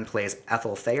Hepburn plays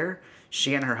Ethel Thayer.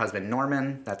 She and her husband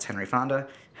Norman, that's Henry Fonda,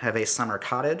 have a summer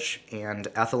cottage, and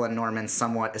Ethel and Norman's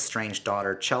somewhat estranged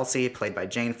daughter Chelsea, played by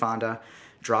Jane Fonda,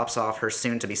 drops off her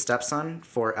soon-to-be stepson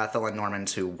for Ethel and Norman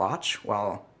to watch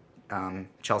while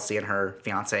Chelsea and her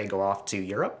fiancé go off to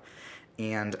Europe.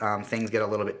 And things get a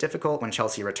little bit difficult when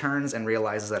Chelsea returns and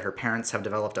realizes that her parents have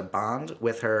developed a bond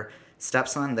with her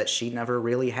stepson that she never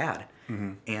really had.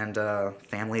 Mm-hmm. And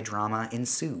family drama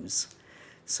ensues.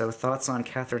 So thoughts on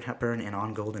Katharine Hepburn and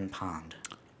On Golden Pond?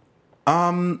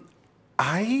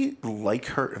 I like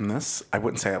her in this. I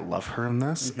wouldn't say I love her in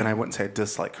this, and I wouldn't say I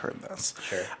dislike her in this.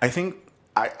 Sure. I think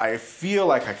I feel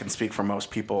like I can speak for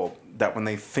most people that when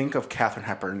they think of Katharine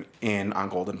Hepburn in On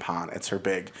Golden Pond, it's her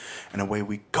big, and away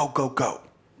we go, go, go.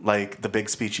 Like the big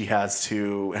speech he has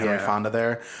to Henry Fonda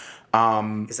there.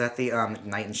 Is that the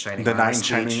Knight in Shining the Armor Knight in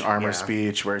Shining speech? Armor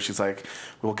speech where she's like,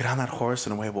 we'll get on that horse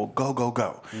and away we'll go, go,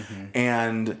 go.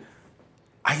 And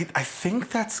I think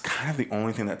that's kind of the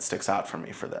only thing that sticks out for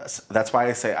me for this. That's why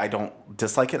I say I don't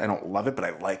dislike it, I don't love it, but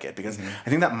I like it because I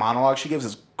think that monologue she gives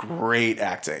is great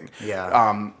acting.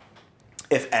 Yeah.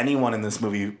 If anyone in this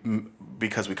movie,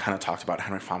 because we kind of talked about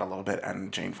Henry Fonda a little bit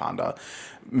and Jane Fonda,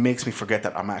 makes me forget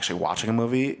that I'm actually watching a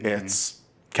movie, it's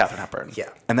Katharine Hepburn. Yeah.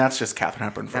 And that's just Katharine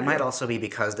Hepburn for That you. might also be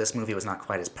because this movie was not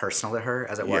quite as personal to her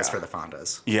as it was for the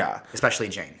Fondas. Yeah. Especially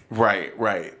Jane. Right,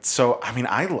 right. So, I mean,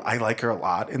 I like her a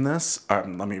lot in this. Let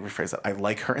me rephrase that. I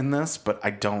like her in this, but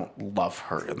I don't love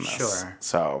her in this. Sure.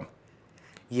 So.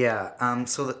 Yeah.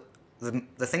 So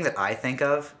the thing that I think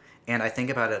of, and I think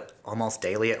about it almost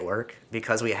daily at work,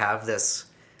 because we have this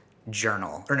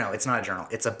journal. Or no, it's not a journal.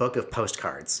 It's a book of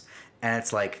postcards. And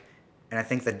it's like, and I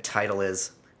think the title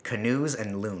is Canoes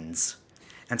and Loons.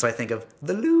 And so I think of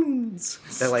the loons,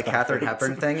 that like Katharine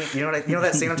Hepburn thing. You know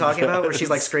that scene I'm talking about where she's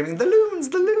like screaming, the loons,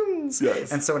 the loons.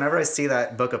 Yes. And so whenever I see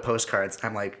that book of postcards,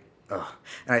 I'm like, ugh.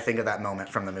 And I think of that moment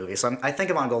from the movie. So I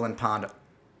think of On Golden Pond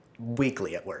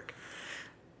weekly at work.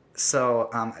 So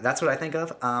that's what I think of.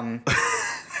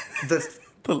 The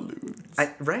loons.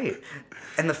 Right.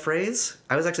 And the phrase,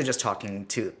 I was actually just talking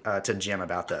to Jim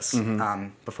about this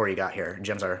before you got here.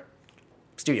 Jim's our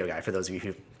studio guy, for those of you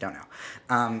who don't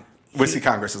know. Whiskey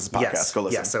Congress is a podcast. Yes, Go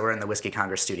listen. yes, so we're in the Whiskey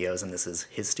Congress studios, and this is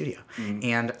his studio.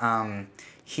 And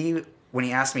when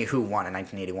he asked me who won in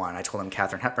 1981, I told him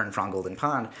Katharine Hepburn for On Golden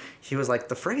Pond. He was like,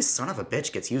 the phrase "son of a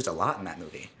bitch" gets used a lot in that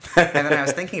movie. And then I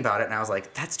was thinking about it, and I was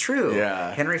like, that's true.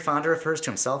 Yeah. Henry Fonda refers to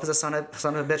himself as a son of a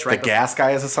bitch. Right. The gas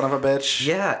guy is a son of a bitch.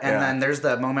 Yeah, and then there's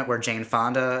the moment where Jane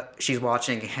Fonda, she's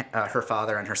watching her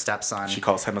father and her stepson. She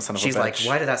calls him a son of a bitch. She's like,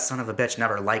 why did that son of a bitch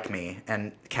never like me?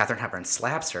 And Katharine Hepburn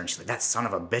slaps her, and she's like, that son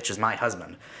of a bitch is my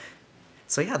husband.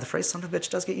 So yeah, the phrase "son of a bitch"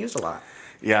 does get used a lot.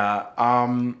 Yeah,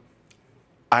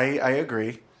 I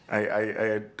agree.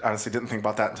 I honestly didn't think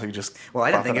about that until you just. Well,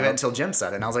 I didn't think of it up. until Jim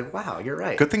said it, and I was like, wow, you're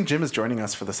right. Good thing Jim is joining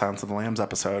us for the Silence of the Lambs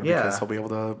episode because he'll be able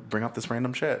to bring up this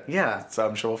random shit. Yeah. So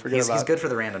I'm sure we'll forget about it. He's good for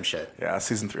the random shit. Yeah,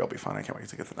 season 3 will be fun. I can't wait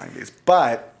to get to the 90s.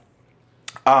 But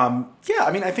yeah,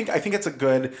 I mean, I think it's a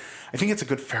good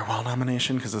farewell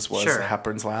nomination because this was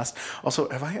Hepburn's last. Also,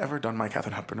 have I ever done my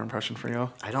Katharine Hepburn impression for you?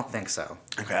 I don't think so.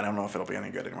 Okay, I don't know if it'll be any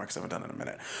good anymore because I haven't done it in a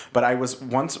minute. But I was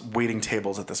once waiting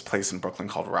tables at this place in Brooklyn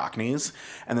called Rockneys,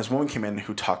 and this woman came in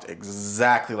who talked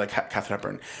exactly like Katharine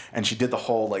Hepburn, and she did the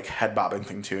whole like head bobbing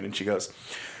thing too, and she goes,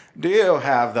 do you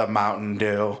have the Mountain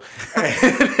Dew?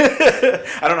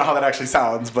 I don't know how that actually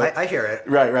sounds, but I hear it.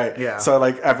 Right. Yeah. So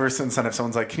like ever since then, if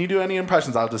someone's like, "Can you do any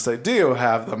impressions?" I'll just say, "Do you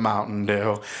have the Mountain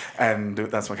Dew?" And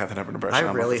that's my Katharine Hepburn impression.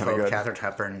 I really hope Katharine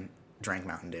Hepburn drank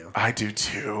Mountain Dew. I do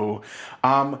too.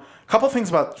 Couple things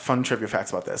about fun trivia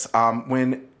facts about this.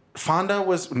 When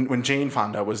Jane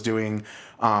Fonda was doing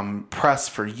press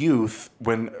for Youth,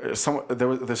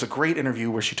 there's a great interview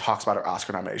where she talks about her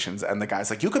Oscar nominations, and the guy's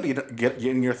like, "You could be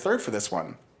getting your third for this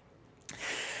one."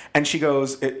 And she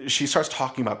starts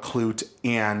talking about Klute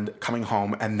and Coming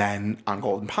Home, and then On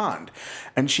Golden Pond,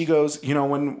 and she goes,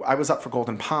 when I was up for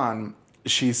Golden Pond,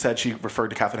 she said she referred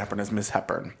to Katharine Hepburn as Miss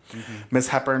Hepburn. Miss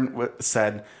Hepburn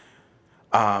said.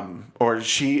 Or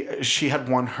she had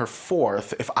won her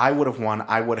fourth. If I would have won,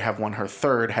 I would have won her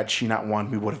third. Had she not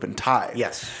won, we would have been tied.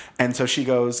 Yes. And so she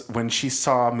goes, when she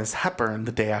saw Miss Hepburn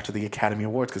the day after the Academy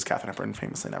Awards, because Katharine Hepburn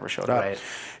famously never showed up, right.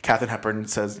 Katharine Hepburn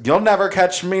says, "You'll never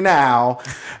catch me now."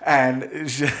 And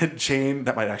Jane,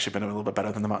 that might have actually been a little bit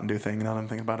better than the Mountain Dew thing, now that I'm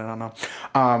thinking about it, I don't know.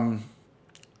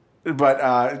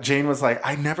 But Jane was like,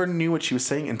 I never knew what she was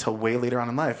saying until way later on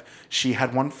in life. She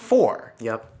had won 4.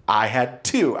 Yep. I had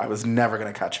 2. I was never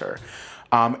going to catch her.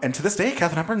 And to this day,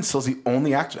 Katharine Hepburn still is the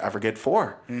only actor to ever get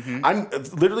 4. I'm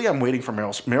waiting for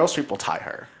Meryl Streep will tie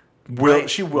her.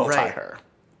 She will tie her.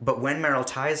 But when Meryl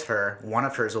ties her, one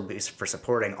of hers will be for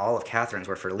supporting. All of Katharine's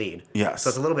were for lead. Yes. So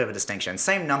it's a little bit of a distinction.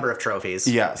 Same number of trophies.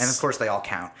 Yes. And of course they all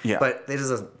count. Yeah. But it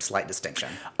is a slight distinction.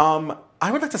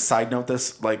 I would like to side note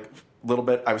this a little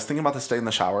bit. I was thinking about this today in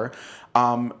the shower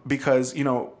because,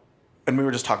 and we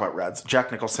were just talking about Reds.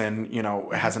 Jack Nicholson,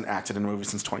 hasn't acted in a movie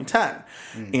since 2010.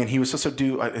 And he was supposed to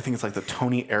do, I think it's like the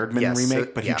Tony Erdmann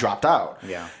remake, but he dropped out.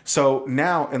 Yeah. So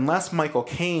now, unless Michael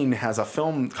Caine has a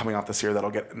film coming out this year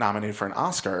that'll get nominated for an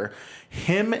Oscar,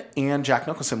 him and Jack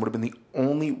Nicholson would have been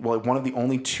one of the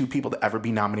only 2 people to ever be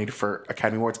nominated for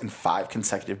Academy Awards in 5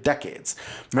 consecutive decades.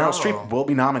 Meryl Streep will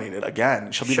be nominated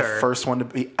again. She'll be the first one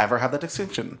to ever have that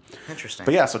distinction. Interesting.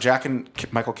 But yeah, so Jack and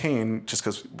Michael Caine, just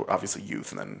because obviously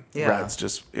Youth and then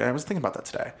Reds, I was thinking about that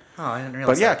today. Oh, I didn't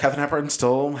realize that. But yeah, Katharine Hepburn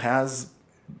still has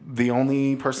the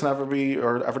only person ever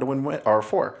to win or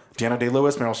 4. Deanna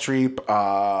Day-Lewis, Meryl Streep,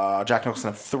 Jack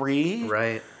Nicholson have 3.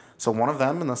 Right. So one of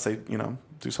them, unless they,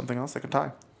 do something else, they can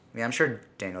tie. Yeah, I'm sure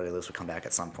Daniel Day-Lewis would come back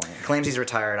at some point. Claims he's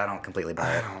retired. I don't completely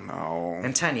buy it. I don't know.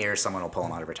 In 10 years, someone will pull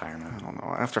him out of retirement. I don't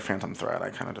know. After Phantom Thread, I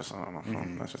kind of just, I don't know.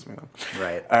 That's just me.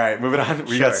 Right. All right, moving on.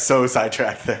 We got so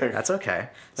sidetracked there. That's okay.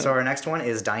 So our next one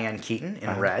is Diane Keaton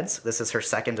in Reds. This is her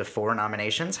second of 4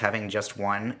 nominations, having just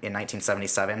won in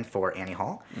 1977 for Annie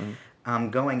Hall.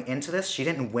 Going into this, she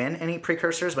didn't win any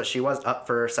precursors, but she was up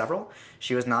for several.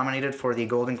 She was nominated for the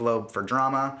Golden Globe for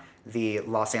Drama, the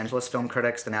Los Angeles Film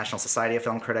Critics, the National Society of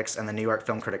Film Critics, and the New York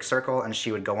Film Critics Circle, and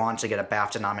she would go on to get a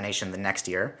BAFTA nomination the next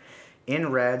year.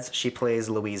 In Reds, she plays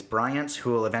Louise Bryant,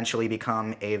 who will eventually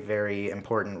become a very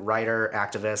important writer,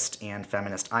 activist, and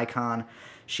feminist icon.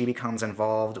 She becomes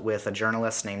involved with a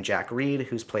journalist named Jack Reed,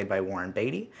 who's played by Warren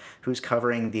Beatty, who's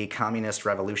covering the communist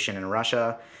revolution in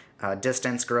Russia.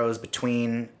 Distance grows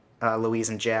between Louise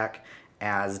and Jack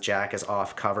as Jack is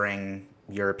off covering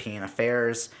European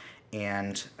affairs,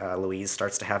 and Louise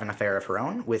starts to have an affair of her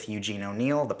own with Eugene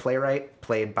O'Neill, the playwright,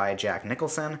 played by Jack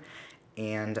Nicholson,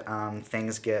 and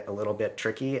things get a little bit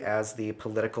tricky as the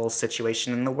political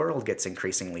situation in the world gets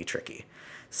increasingly tricky.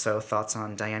 So thoughts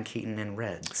on Diane Keaton in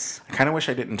Reds? I kind of wish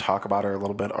I didn't talk about her a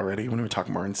little bit already when we were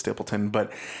talking Maureen Stapleton,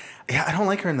 but yeah, I don't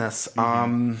like her in this. I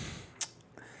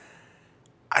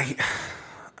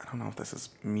don't know if this is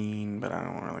mean, but I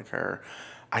don't really care.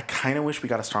 I kind of wish we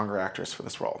got a stronger actress for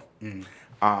this role.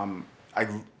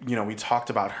 We talked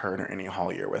about her in her Annie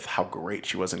Hall year with how great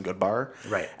she was in Good Bar.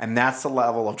 Right. And that's the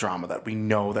level of drama that we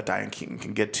know that Diane Keaton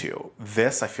can get to.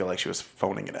 This, I feel like she was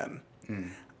phoning it in.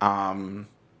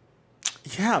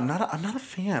 Yeah, I'm not a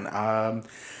fan.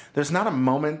 There's not a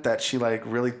moment that she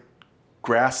really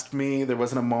grasped me. There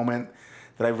wasn't a moment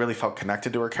that I really felt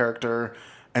connected to her character.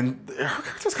 And her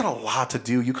character's got a lot to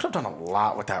do. You could have done a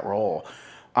lot with that role.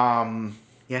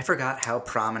 Yeah, I forgot how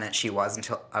prominent she was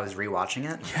until I was rewatching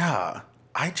it. Yeah.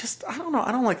 I don't know.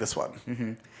 I don't like this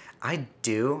one. I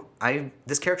do.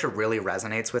 This character really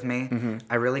resonates with me.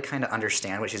 I really kind of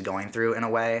understand what she's going through in a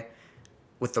way,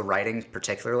 with the writing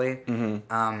particularly.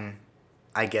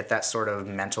 I get that sort of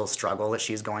mental struggle that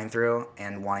she's going through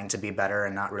and wanting to be better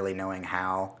and not really knowing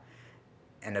how,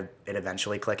 and it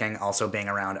eventually clicking. Also being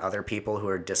around other people who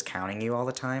are discounting you all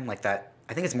the time. Like that,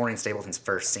 I think it's Maureen Stapleton's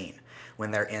first scene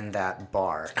when they're in that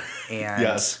bar. And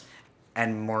yes.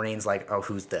 And Maureen's like, oh,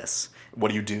 who's this? What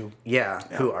do you do? Yeah,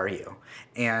 who are you?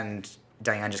 And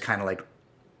Diane just kind of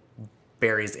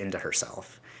buries into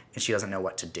herself. and she doesn't know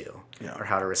what to do or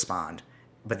how to respond.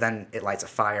 But then it lights a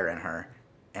fire in her,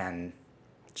 and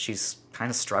she's kind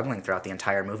of struggling throughout the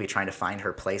entire movie trying to find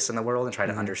her place in the world and try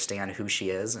to understand who she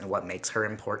is and what makes her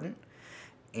important.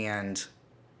 And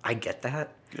I get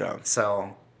that. Yeah.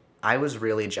 So I was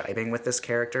really jibing with this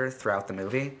character throughout the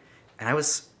movie, and I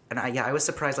was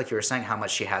surprised, like you were saying, how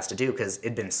much she has to do, because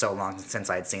it'd been so long since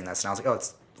I'd seen this, and I was like, oh,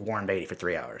 it's Warren Beatty for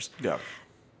 3 hours. Yeah.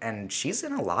 And she's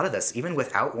in a lot of this, even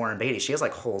without Warren Beatty. She has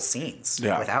like whole scenes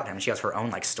without him. She has her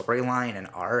own like storyline and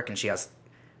arc, and she has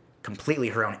completely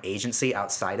her own agency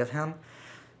outside of him.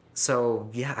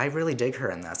 So yeah, I really dig her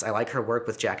in this. I like her work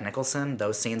with Jack Nicholson,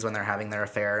 those scenes when they're having their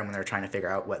affair and when they're trying to figure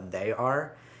out what they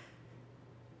are.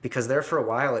 Because there for a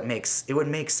while, it would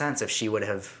make sense if she would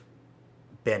have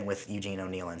been with Eugene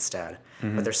O'Neill instead.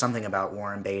 But there's something about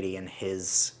Warren Beatty and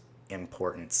his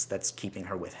importance that's keeping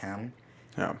her with him.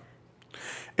 Yeah.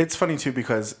 It's funny, too,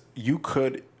 because you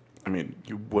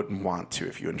wouldn't want to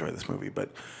if you enjoy this movie,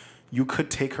 but you could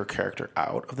take her character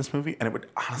out of this movie, and it would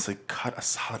honestly cut a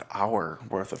solid hour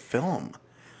worth of film.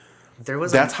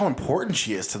 That's how important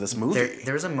she is to this movie.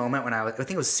 There was a moment when I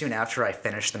think it was soon after I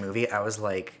finished the movie, I was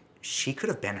like, she could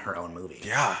have been her own movie.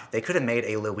 Yeah. They could have made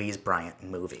a Louise Bryant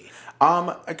movie.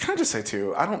 Can I just say,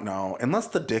 too, I don't know. Unless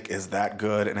the dick is that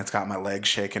good and it's got my legs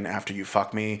shaking after you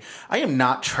fuck me, I am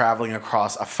not traveling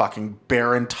across a fucking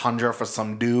barren tundra for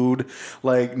some dude.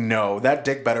 Like, no. That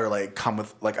dick better, like, come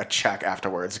with, like, a check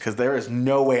afterwards, because there is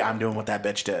no way I'm doing what that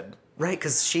bitch did. Right,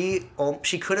 because she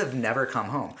could have never come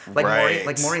home.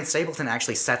 Like Maureen Stapleton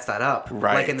actually sets that up.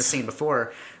 Right. Like in the scene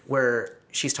before, where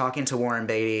she's talking to Warren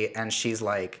Beatty, and she's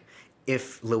like,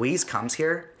 if Louise comes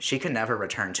here, she can never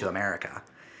return to America.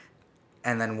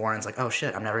 And then Warren's like, oh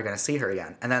shit, I'm never going to see her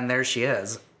again. And then there she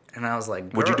is. And I was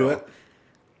like, would you do it?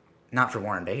 Not for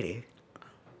Warren Beatty.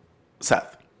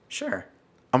 Seth. Sure.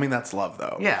 I mean, that's love,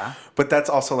 though. Yeah. But that's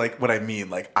also, like, what I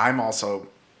mean. Like, I'm also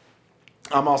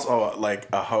like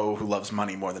a hoe who loves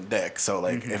money more than dick. So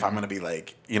like, if I'm gonna be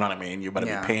like, you know what I mean, you better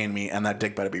be paying me, and that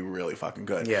dick better be really fucking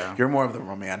good. Yeah, you're more of the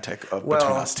romantic between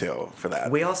us two for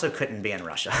that. We also couldn't be in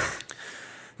Russia.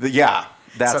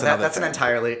 That's an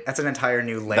entire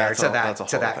new layer to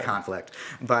that conflict.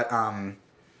 But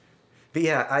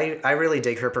yeah, I really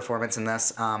dig her performance in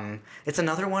this. It's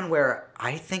another one where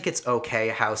I think it's okay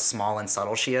how small and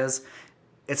subtle she is.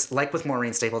 It's like with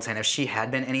Maureen Stapleton. If she had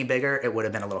been any bigger, it would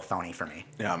have been a little phony for me.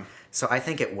 Yeah. So I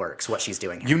think it works, what she's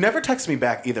doing here. You never texted me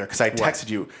back either, because I texted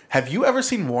you. Have you ever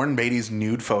seen Warren Beatty's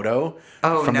nude photo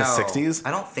from the 60s?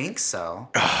 I don't think so.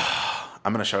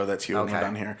 I'm going to show that to you when we're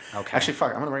done here. Okay. Actually,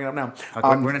 fuck, I'm going to bring it up now. Okay,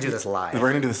 we're going to do this live.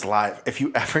 We're going to do this live. If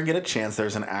you ever get a chance,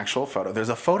 there's an actual photo. There's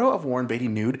a photo of Warren Beatty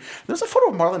nude. There's a photo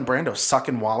of Marlon Brando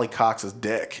sucking Wally Cox's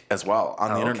dick as well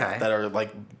on the internet that are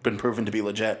like been proven to be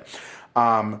legit.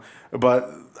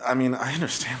 But I mean, I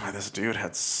understand why this dude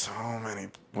had so many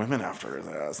women after his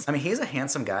ass. I mean, he's a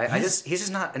handsome guy. He's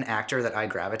just not an actor that I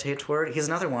gravitate toward. He's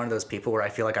another one of those people where I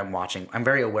feel like I'm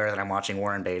very aware that I'm watching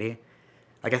Warren Beatty.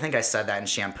 Like, I think I said that in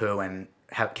Shampoo and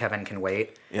Kevin Can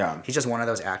Wait. Yeah. He's just one of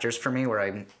those actors for me where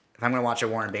if I'm going to watch a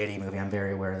Warren Beatty movie, I'm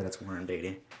very aware that it's Warren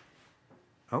Beatty.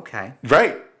 Okay.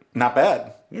 Right. Not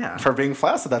bad. Yeah. For being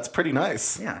flaccid, that's pretty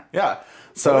nice. Yeah. Yeah.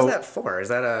 So what is that for? Is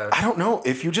that I don't know.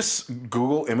 If you just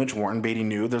Google image Warren Beatty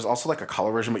nude, there's also like a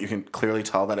color version, but you can clearly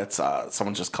tell that it's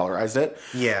someone just colorized it.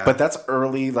 Yeah. But that's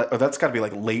early. That's got to be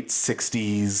like late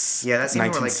 60s. Yeah, that's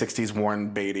 1960s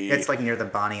Warren Beatty. It's like near the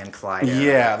Bonnie and Clyde era.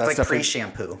 Yeah, that's like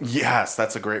pre-Shampoo. Yes,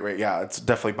 that's a great rate. Yeah, it's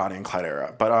definitely Bonnie and Clyde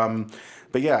era.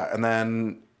 But yeah, and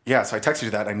then so I texted you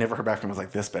that. I never heard back from him. I was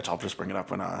like, this bitch. I'll just bring it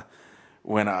up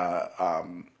when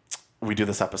we do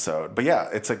this episode. But yeah,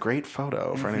 it's a great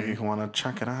photo for any of you who want to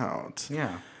check it out.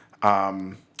 Yeah.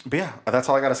 But yeah, that's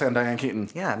all I got to say on Diane Keaton.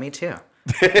 Yeah, me too.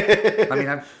 I mean,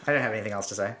 I didn't have anything else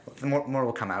to say. More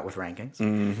will come out with rankings.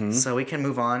 Mm-hmm. So we can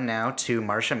move on now to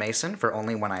Marsha Mason for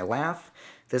Only When I Laugh.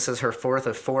 This is her fourth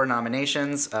of 4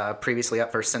 nominations, previously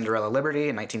up for Cinderella Liberty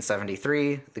in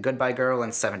 1973, The Goodbye Girl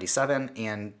in 77,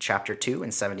 and Chapter 2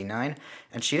 in 79.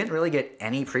 And she didn't really get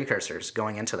any precursors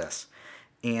going into this.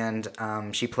 And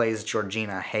she plays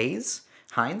Georgina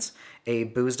Hines, a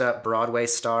boozed-up Broadway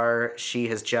star. She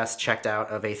has just checked out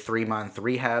of a 3-month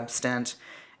rehab stint,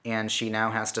 and she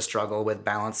now has to struggle with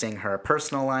balancing her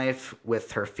personal life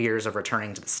with her fears of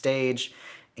returning to the stage,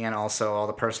 and also all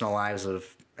the personal lives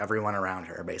of everyone around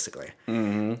her, basically.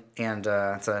 Mm-hmm. And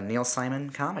it's a Neil Simon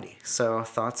comedy. So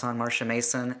thoughts on Marsha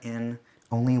Mason in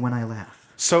Only When I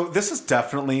Laugh? So this is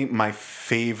definitely my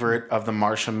favorite of the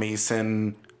Marsha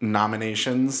Mason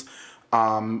nominations.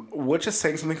 which is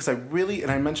saying something because I really,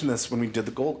 and I mentioned this when we did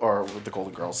the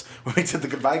Golden Girls, when we did the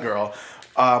Goodbye Girl,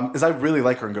 is I really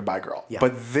like her in Goodbye Girl. Yeah.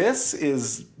 But this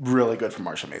is really good for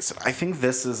Marsha Mason. I think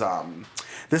this is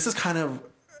kind of,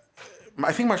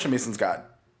 I think Marsha Mason's got,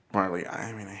 Marley,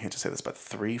 I mean, I hate to say this, but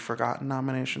 3 forgotten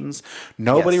nominations.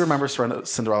 Nobody remembers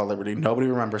Cinderella Liberty. Nobody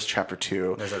remembers Chapter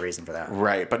 2. There's a reason for that.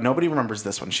 Right, but nobody remembers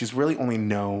this one. She's really only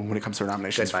known when it comes to her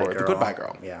nominations for The Goodbye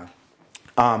Girl. Yeah.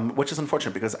 Which is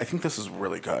unfortunate because I think this is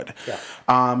really good.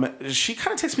 Yeah. She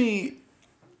kind of takes me,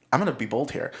 I'm going to be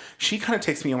bold here. She kind of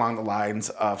takes me along the lines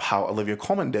of how Olivia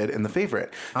Colman did in The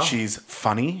Favorite. Oh. She's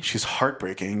funny. She's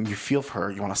heartbreaking. You feel for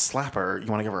her. You want to slap her. You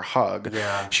want to give her a hug.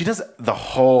 Yeah. She does the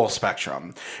whole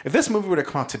spectrum. If this movie were to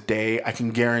come out today, I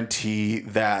can guarantee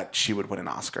that she would win an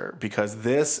Oscar because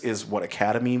this is what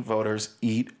Academy voters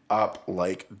eat up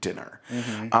like dinner.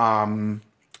 Mm-hmm.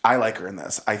 I like her in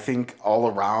this. I think all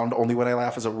around, Only When I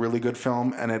Laugh is a really good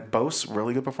film, and it boasts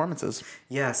really good performances.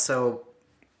 Yeah, so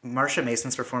Marsha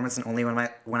Mason's performance in Only When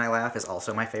I Laugh is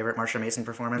also my favorite Marsha Mason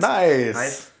performance.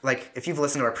 Nice. If you've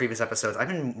listened to our previous episodes, I've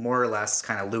been more or less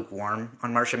kind of lukewarm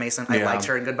on Marsha Mason. I liked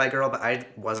her in Goodbye Girl, but I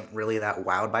wasn't really that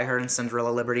wowed by her in Cinderella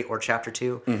Liberty or Chapter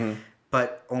 2. Mm-hmm.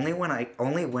 But Only When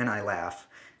I Laugh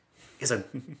is a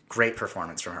great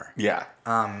performance from her. Yeah.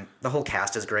 The whole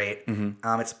cast is great.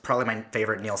 Mm-hmm. It's probably my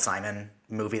favorite Neil Simon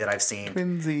movie that I've seen.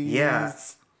 Twinsies. Yeah.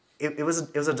 It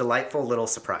was a delightful little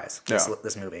surprise,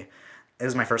 this movie. It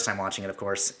was my first time watching it, of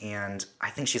course, and I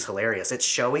think she's hilarious. It's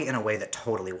showy in a way that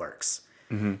totally works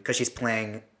because she's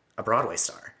playing a Broadway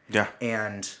star. Yeah.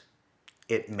 And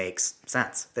it makes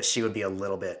sense that she would be a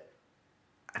little bit,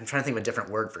 I'm trying to think of a different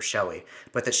word for showy,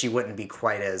 but that she wouldn't be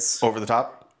quite as... Over the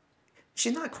top?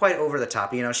 She's not quite over the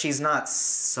top. You know, she's not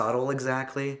subtle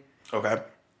exactly. Okay.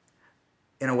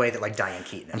 In a way that, like, Diane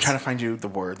Keaton is. I'm trying to find you the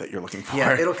word that you're looking for.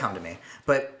 Yeah, it'll come to me.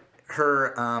 But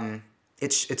her...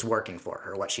 It's working for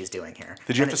her, what she's doing here.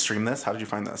 Did you have to stream this? How did you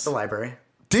find this? The library.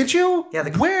 Did you? Yeah.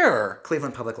 Where?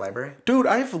 Cleveland Public Library. Dude,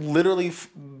 I've literally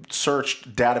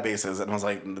searched databases and was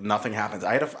like, nothing happens.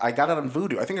 I got it on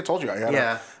Vudu. I think I told you I had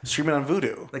to stream it on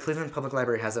Vudu. The Cleveland Public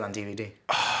Library has it on DVD.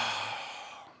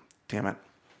 Damn it.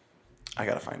 I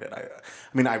gotta find it.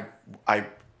 I'm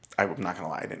not gonna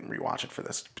lie, I didn't rewatch it for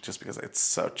this just because it's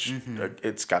such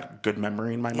it's got a good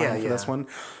memory in my mind for this one.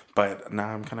 But now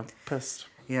I'm kind of pissed.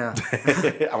 Yeah.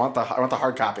 I want the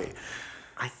hard copy.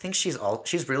 I think she's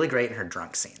really great in her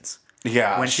drunk scenes.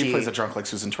 Yeah, when she plays a drunk like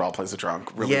Susan Terrell plays a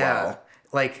drunk really well.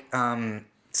 Like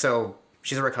so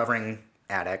she's a recovering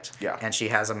addict. Yeah. And she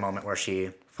has a moment where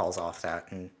she falls off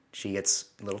that and she gets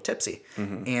a little tipsy.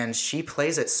 Mm-hmm. And she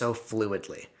plays it so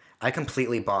fluidly. I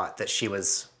completely bought that she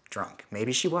was drunk.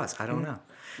 Maybe she was. I don't know.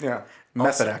 Yeah.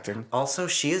 Method acting. Also,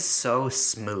 she is so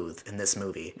smooth in this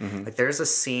movie. Mm-hmm. Like, there's a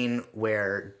scene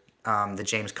where the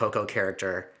James Coco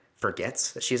character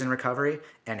forgets that she's in recovery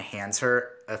and hands her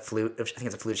a flute. I think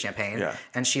it's a flute of champagne. Yeah.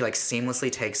 And she, like,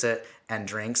 seamlessly takes it and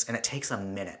drinks. And it takes a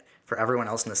minute for everyone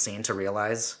else in the scene to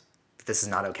realize that this is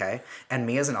not okay. And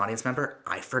me as an audience member,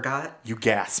 I forgot. You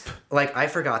gasp. Like, I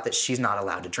forgot that she's not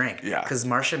allowed to drink. Yeah. Because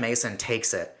Marsha Mason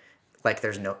takes it like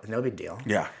there's no big deal.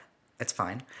 Yeah. It's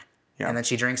fine. Yeah. And then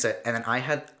she drinks it. And then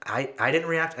I didn't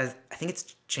react. I think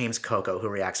it's James Coco who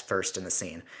reacts first in the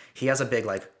scene. He has a big,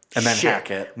 like, and then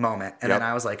Hackett moment. And then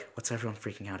I was like, what's everyone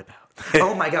freaking out about?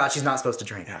 Oh my God, she's not supposed to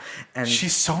drink. Yeah. And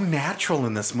she's so natural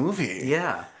in this movie.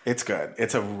 Yeah. It's good.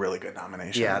 It's a really good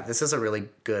nomination. Yeah, this is a really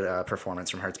good performance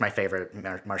from her. It's my favorite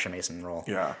Marsha Mason role.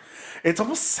 Yeah. It's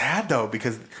almost sad, though,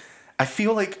 because I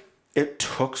feel like it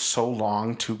took so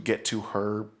long to get to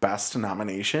her best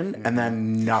nomination, and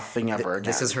then nothing ever again.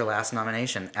 This is her last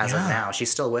nomination as of now. She's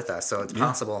still with us, so it's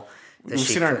possible. We've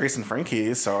seen her on Grace and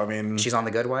Frankie, so I mean... She's on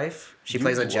The Good Wife. She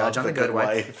plays a judge on The Good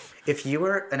Wife. If you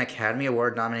were an Academy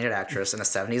Award-nominated actress in the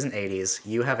 70s and 80s,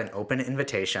 you have an open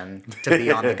invitation to be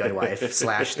on The Good Wife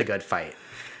 / The Good Fight.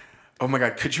 Oh my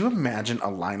God, could you imagine a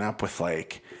lineup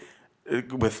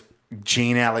with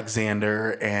Jane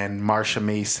Alexander and Marsha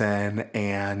Mason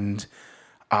and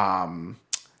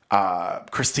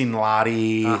Christine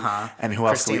Lottie and who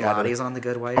else? Christine Lottie's on The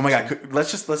Good Wife. Oh my God,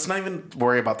 let's not even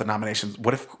worry about the nominations.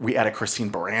 What if we added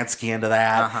Christine Baranski into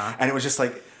that? And it was just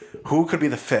like, who could be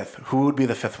the fifth? Who would be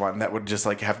the fifth one that would just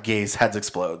like have gays' heads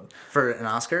explode for an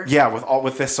Oscar? Yeah,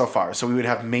 with this so far. So we would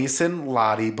have Mason,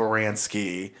 Lottie,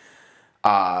 Baranski,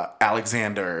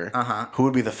 Alexander. Who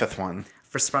would be the fifth one?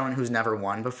 For someone who's never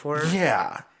won before?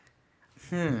 Yeah.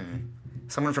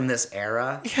 Someone from this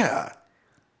era? Yeah.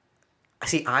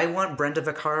 See, I want Brenda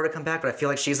Vaccaro to come back, but I feel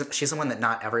like she's someone that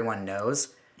not everyone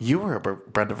knows. You were a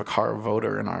Brenda Vaccaro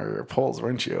voter in our polls,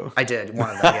 weren't you? I did,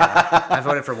 one of them, yeah. I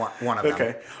voted for one of them.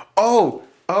 Okay. Oh,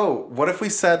 Oh, what if we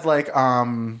said like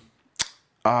Margaret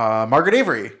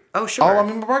Avery? Oh, sure. Oh, I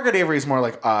mean, Margaret Avery is more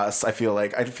like us. I feel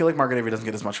like Margaret Avery doesn't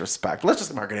get as much respect. Let's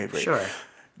just say Margaret Avery. Sure.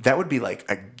 That would be like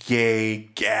a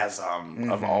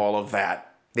gay-gasm of all of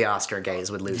that. The Oscar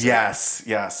gays would lose. Yes.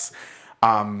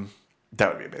 That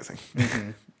would be amazing.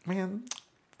 Man,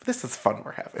 this is fun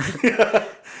we're having.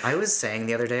 I was saying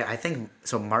the other day, I think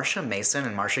so. Marsha Mason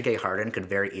and Marcia Gay Harden could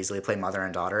very easily play mother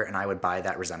and daughter, and I would buy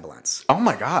that resemblance. Oh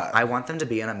my god! I want them to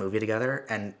be in a movie together,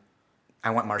 and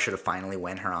I want Marsha to finally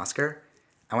win her Oscar.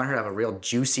 I want her to have a real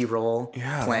juicy role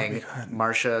playing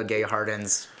Marcia Gay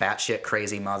Harden's batshit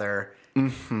crazy mother.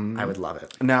 I would love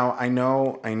it. Now I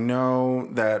know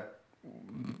that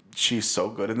she's so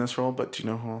good in this role, but do you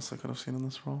know who else I could have seen in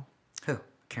this role? Who?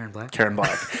 Karen Black? Karen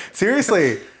Black.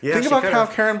 Seriously. Think about how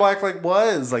Karen Black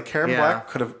was. Like, Karen Black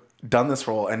could have done this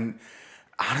role and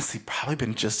honestly probably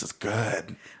been just as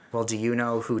good. Well, do you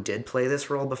know who did play this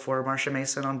role before Marsha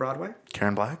Mason on Broadway?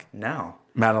 Karen Black? No.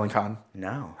 Madeline Kahn?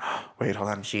 No. Wait, hold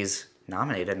on. She's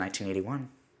nominated in 1981.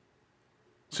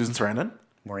 Susan Sarandon?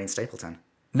 Maureen Stapleton.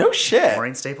 No shit.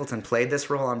 Maureen Stapleton played this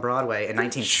role on Broadway in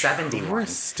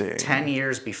 1971. 10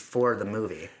 years before the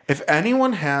movie. If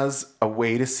anyone has a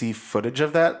way to see footage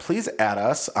of that, please add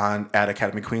us at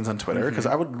Academy Queens on Twitter, because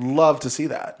I would love to see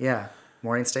that. Yeah.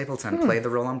 Maureen Stapleton played the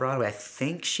role on Broadway. I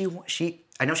think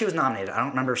I know she was nominated. I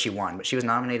don't remember if she won, but she was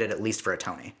nominated at least for a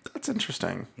Tony. That's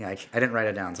interesting. Yeah, I didn't write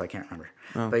it down, so I can't remember.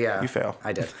 Oh, but yeah. You fail.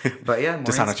 I did. But yeah.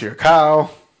 Dishonor to your cow.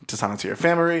 Dishonor to your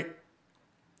family.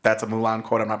 That's a Mulan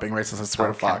quote. I'm not being racist. I swear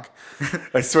to fuck.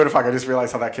 I swear to fuck. I just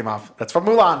realized how that came off. That's from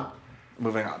Mulan.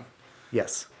 Moving on.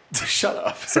 Yes. Shut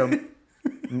up. So,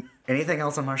 anything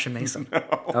else on Marsha Mason? No.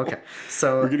 Okay.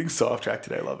 So we're getting so off track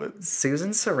today. I love it. Susan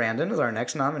Sarandon is our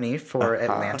next nominee for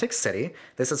Atlantic City.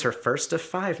 This is her first of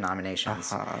 5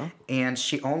 nominations. And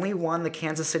she only won the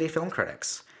Kansas City Film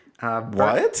Critics.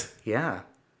 What? Yeah.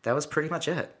 That was pretty much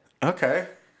it. Okay.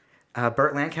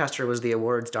 Burt Lancaster was the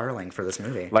awards darling for this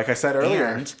movie. Like I said earlier.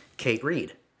 And Kate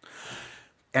Reid.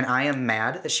 And I am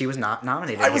mad that she was not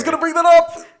nominated. I was going to bring that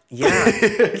up. Yeah.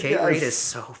 Kate Reid is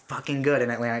so fucking good in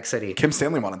Atlantic City. Kim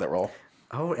Stanley wanted that role.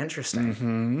 Oh,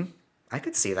 interesting. I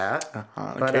could see that.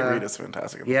 But, Kate Reid is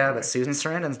fantastic. Yeah, but Susan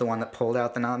Sarandon's the one that pulled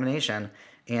out the nomination.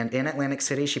 And in Atlantic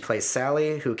City, she plays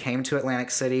Sally, who came to Atlantic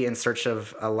City in search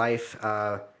of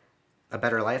a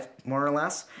better life, more or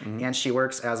less. And she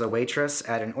works as a waitress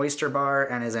at an oyster bar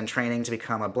and is in training to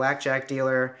become a blackjack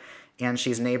dealer. And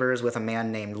she's neighbors with a man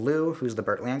named Lou, who's the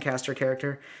Burt Lancaster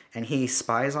character. And he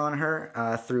spies on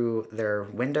her through their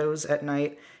windows at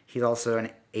night. He's also an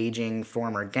aging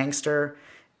former gangster.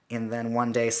 And then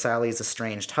one day, Sally's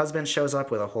estranged husband shows up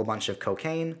with a whole bunch of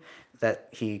cocaine that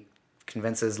he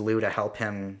convinces Lou to help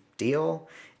him deal.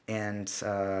 And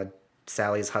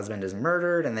Sally's husband is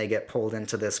murdered, and they get pulled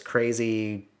into this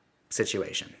crazy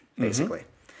situation, basically.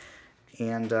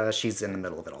 And she's in the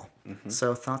middle of it all.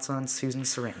 So thoughts on Susan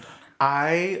Sarandon?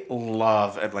 I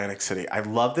love Atlantic City. I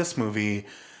love this movie.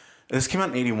 This came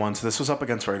out in 81, so this was up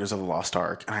against Raiders of the Lost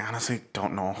Ark. And I honestly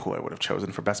don't know who I would have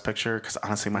chosen for Best Picture, because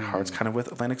honestly my heart's kind of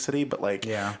with Atlantic City, but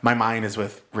my mind is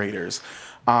with Raiders.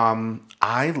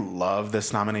 I love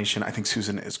this nomination. I think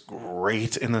Susan is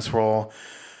great in this role.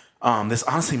 This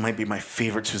honestly might be my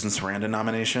favorite Susan Sarandon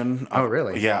nomination. Oh,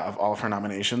 really? Yeah, of all of her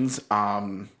nominations.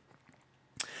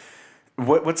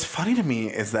 What's funny to me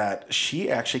is that she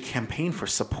actually campaigned for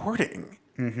supporting.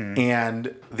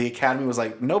 And the Academy was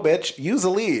like, no, bitch, use a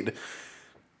lead.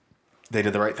 They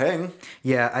did the right thing.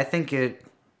 Yeah, I think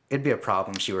it'd be a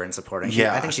problem if she were in supporting.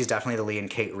 Yeah. I think she's definitely the lead, and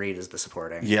Kate Reid is the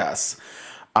supporting. Yes.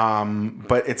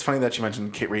 But it's funny that you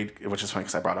mentioned Kate Reid, which is funny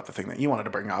because I brought up the thing that you wanted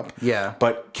to bring up. Yeah.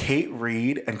 But Kate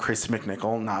Reid and Kristy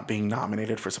McNichol not being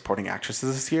nominated for supporting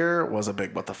actresses this year was a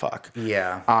big what the fuck.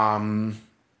 Yeah.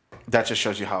 That just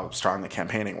shows you how strong the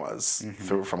campaigning was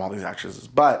from all these actresses.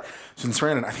 But Susan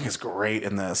Sarandon, I think, is great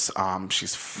in this.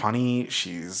 She's funny.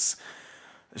 She's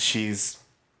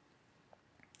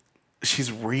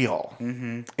real.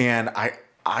 And I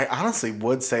honestly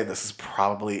would say this is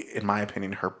probably, in my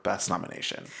opinion, her best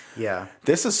nomination. Yeah.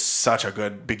 This is such a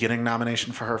good beginning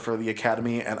nomination for her for the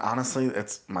Academy, and honestly,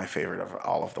 it's my favorite of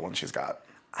all of the ones she's got.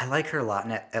 I like her a lot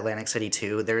in Atlantic City,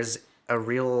 too. There's a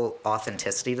real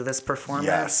authenticity to this performance.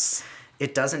 Yes.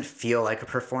 It doesn't feel like a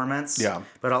performance. Yeah.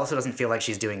 But it also doesn't feel like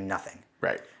she's doing nothing.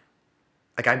 Right.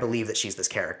 Like, I believe that she's this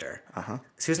character.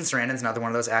 Susan Sarandon's another one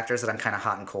of those actors that I'm kind of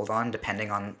hot and cold on,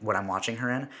 depending on what I'm watching her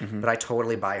in. But I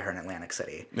totally buy her in Atlantic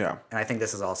City. Yeah. And I think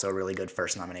this is also a really good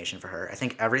first nomination for her. I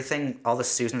think all the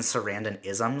Susan Sarandon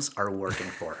isms are working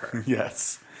for her.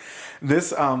 Yes.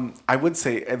 This, I would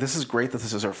say, this is great that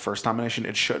this is her first nomination.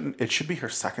 It should be her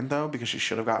second though, because she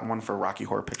should have gotten one for Rocky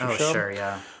Horror Picture Show. Oh, sure,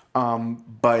 yeah.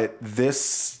 But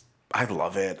this, I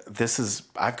love it.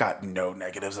 I've got no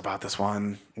negatives about this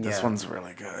one. This one's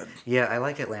really good. Yeah, I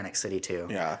like Atlantic City too.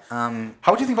 Yeah.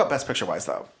 How would you think about Best Picture wise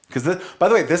though? Because by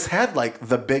the way, this had like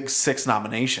the big 6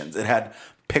 nominations. It had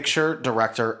picture,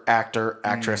 director, actor,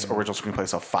 actress, original screenplay,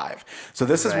 so 5. So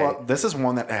this is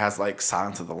one that has like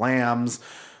Silence of the Lambs.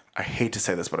 I hate to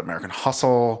say this, but American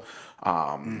Hustle.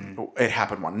 It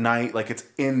Happened One Night. Like it's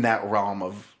in that realm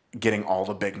of getting all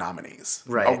the big nominees.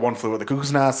 Right. One Flew Over the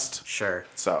Cuckoo's Nest. Sure.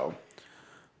 So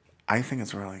I think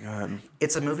it's really good.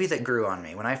 It's a movie that grew on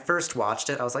me. When I first watched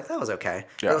it, I was like, that was okay.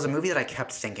 Yeah. But it was a movie that I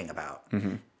kept thinking about.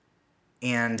 Mm-hmm.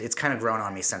 And it's kind of grown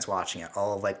on me since watching it.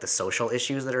 All of like the social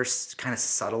issues that are kind of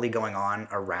subtly going on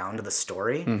around the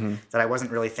story that I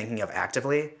wasn't really thinking of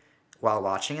actively while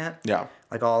watching it. Yeah.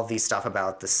 Like all of these stuff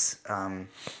about this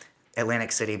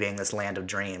Atlantic City being this land of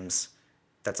dreams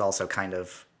that's also kind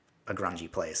of a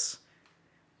grungy place.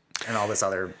 And all this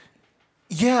other...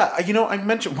 Yeah, I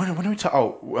mentioned when we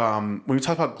talk when we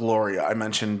talk about Gloria, I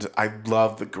mentioned I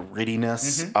love the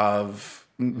grittiness of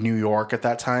New York at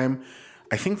that time.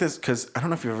 I think this because I don't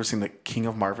know if you've ever seen The King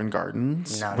of Marvin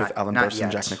Gardens with Ellen Burstyn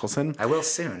and Jack Nicholson. I will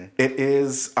soon. It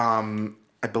is, I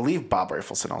believe Bob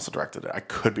Rafelson also directed it. I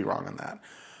could be wrong on that,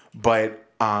 but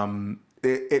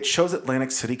it shows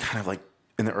Atlantic City kind of like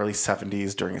in the early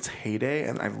 70s during its heyday,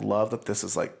 and I love that this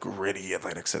is like gritty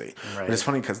Atlantic City. Right. But it's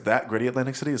funny because that gritty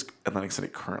Atlantic City is Atlantic City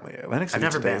currently. Atlantic City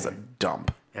today is a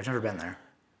dump. I've never been there.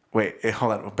 Wait,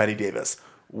 hold on. Betty Davis.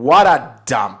 What a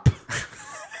dump.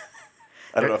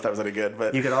 I don't know if that was any good,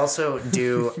 but... You could also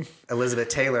do Elizabeth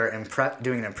Taylor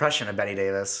doing an impression of Betty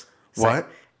Davis. What?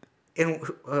 In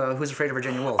Who's Afraid of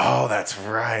Virginia Woolf. Oh, that's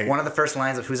right. One of the first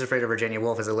lines of Who's Afraid of Virginia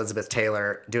Woolf is Elizabeth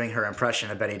Taylor doing her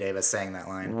impression of Betty Davis saying that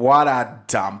line. What a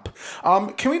dump.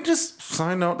 Can we just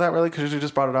side note that really, because you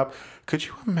just brought it up? Could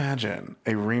you imagine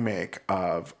a remake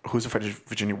of Who's Afraid of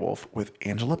Virginia Woolf with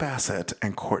Angela Bassett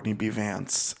and Courtney B.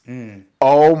 Vance?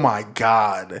 Oh my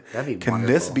God. That'd be Can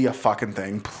wonderful. this be a fucking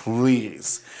thing,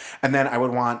 please? And then I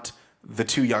would want the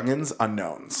 2 youngins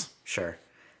unknowns. Sure.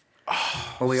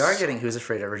 Well, we are getting Who's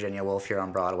Afraid of Virginia Woolf here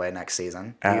on Broadway next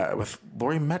season. With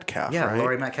Laurie Metcalf, yeah, right?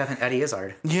 Laurie Metcalf and Eddie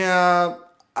Izzard. Yeah.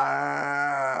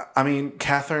 I mean,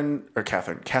 Kathleen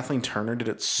Turner did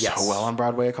it so well on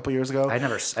Broadway a couple years ago. I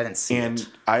didn't see it. And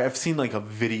I've seen like a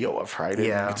video of her. I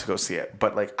didn't get to go see it.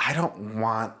 But like, I don't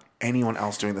want anyone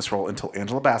else doing this role until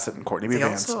Angela Bassett and Courtney B.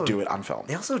 Vance do it on film.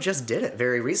 They also just did it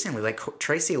very recently. Like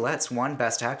Tracy Letts won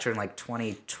Best Actor in like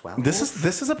 2012.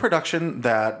 This is a production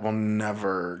that will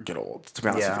never get old, to be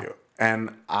honest with you.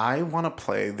 And I want to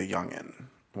play the youngin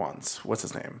once. What's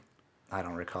his name? I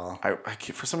don't recall. I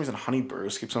keep, for some reason, Honey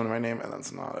Bruce keeps coming to my name, and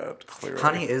that's not it, clearly.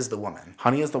 Honey is the woman.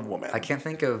 Honey is the woman. I can't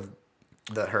think of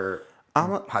her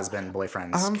husband,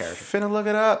 boyfriend's character. I'm finna look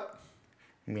it up.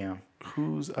 Yeah.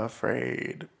 Who's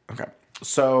Afraid? Okay.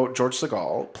 So, George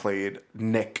Segal played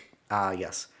Nick.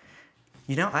 Yes.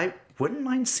 I wouldn't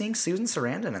mind seeing Susan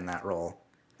Sarandon in that role.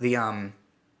 As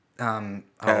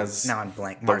now I'm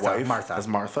blank. Martha. As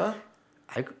Martha?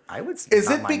 I would. Is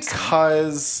it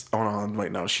because? Oh no!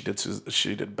 Wait, no. She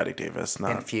did Betty Davis.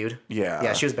 Not in Feud. Yeah.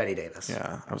 Yeah, she was Betty Davis.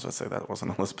 Yeah, I was going to say that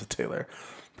wasn't Elizabeth Taylor.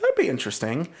 That'd be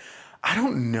interesting. I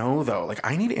don't know though. Like,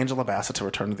 I need Angela Bassett to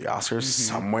return to the Oscars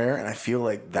somewhere, and I feel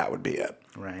like that would be it.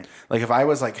 Right. Like, if I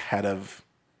was like head of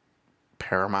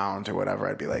Paramount or whatever,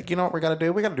 I'd be like, you know what we got to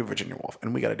do? We got to do Virginia Woolf,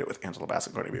 and we got to do it with Angela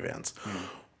Bassett, Courtney B. Vance.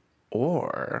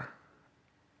 Or,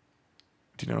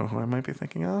 do you know who I might be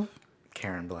thinking of?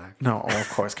 Karen Black. No, of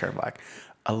course, Karen Black.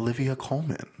 Olivia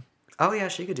Colman. Oh yeah,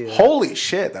 she could do that. Holy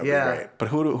shit, that would be great. But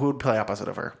who would play opposite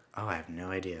of her? Oh, I have no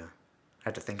idea. I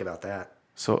have to think about that.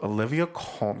 So Olivia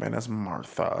Colman as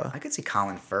Martha. I could see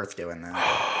Colin Firth doing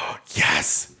that.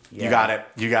 Yes. Yeah. You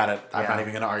got it. I'm not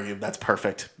even going to argue. That's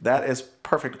perfect. That is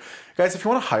perfect. Guys, if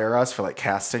you want to hire us for like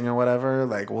casting or whatever,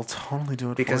 like we'll totally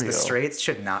do it because for you. the Straights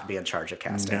should not be in charge of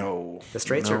casting. No. The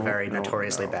Straights are very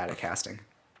notoriously bad at casting.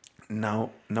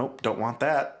 No, nope, don't want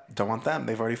that. Don't want them.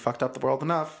 They've already fucked up the world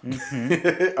enough.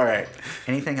 All right.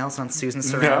 Anything else on Susan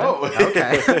Sarandon? No.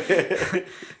 Okay.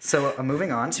 So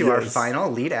moving on to our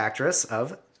final lead actress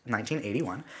of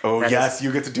 1981. Oh, yes,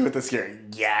 you get to do it this year.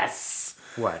 Yes.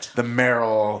 What? The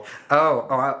Meryl.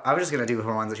 Oh, I was just going to do the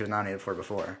ones that she was nominated for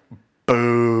before.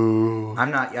 Boo. I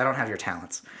don't have your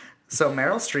talents. So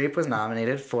Meryl Streep was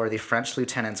nominated for The French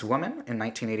Lieutenant's Woman in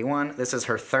 1981. This is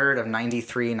her third of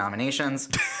 93 nominations,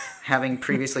 having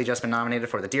previously just been nominated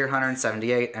for The Deer Hunter in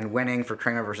 78 and winning for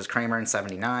Kramer vs. Kramer in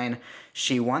 79.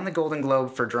 She won the Golden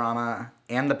Globe for drama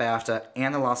and the BAFTA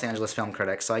and the Los Angeles Film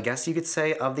Critics. So I guess you could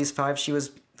say of these five, she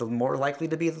was the more likely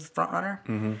to be the frontrunner.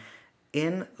 Mm-hmm.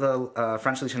 In The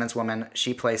French Lieutenant's Woman,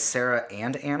 she plays Sarah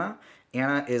and Anna.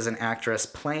 Anna is an actress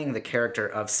playing the character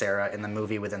of Sarah in the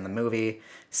movie within the movie.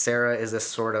 Sarah is this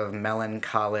sort of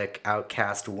melancholic,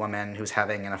 outcast woman who's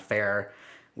having an affair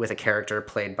with a character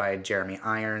played by Jeremy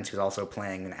Irons, who's also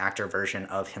playing an actor version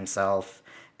of himself.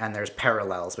 And there's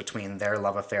parallels between their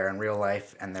love affair in real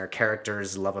life and their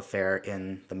character's love affair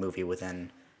in the movie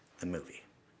within the movie.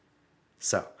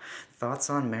 So, thoughts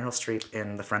on Meryl Streep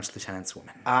in The French Lieutenant's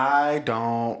Woman? I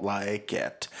don't like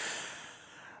it.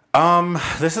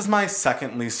 This is my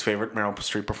second least favorite Meryl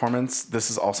Streep performance.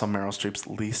 This is also Meryl Streep's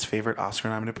least favorite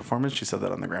Oscar-nominated performance. She said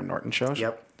that on the Graham Norton show.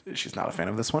 Yep. She's not a fan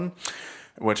of this one,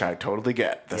 which I totally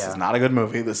get. This is not a good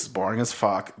movie. This is boring as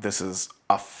fuck. This is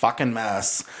a fucking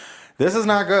mess. This is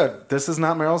not good. This is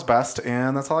not Meryl's best,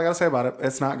 and that's all I gotta say about it.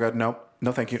 It's not good. Nope.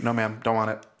 No thank you. No ma'am. Don't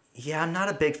want it. Yeah, I'm not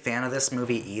a big fan of this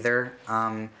movie either.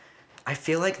 I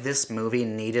feel like this movie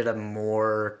needed a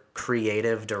more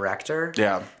creative director.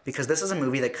 Yeah. Because this is a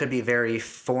movie that could be very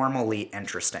formally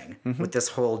interesting with this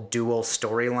whole dual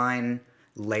storyline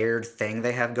layered thing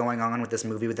they have going on with this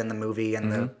movie within the movie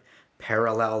and the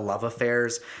parallel love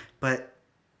affairs. But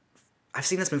I've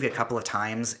seen this movie a couple of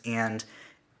times, and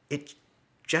it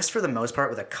just for the most part,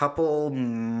 with a couple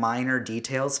minor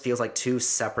details, feels like two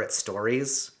separate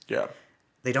stories. Yeah.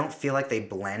 They don't feel like they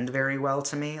blend very well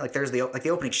to me. Like there's the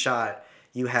opening shot,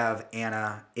 you have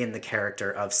Anna in the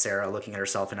character of Sarah looking at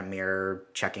herself in a mirror,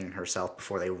 checking herself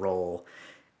before they roll,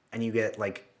 and you get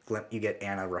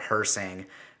Anna rehearsing.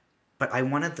 But I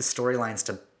wanted the storylines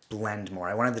to blend more.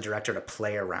 I wanted the director to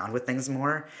play around with things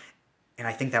more, and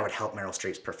I think that would help Meryl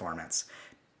Streep's performance.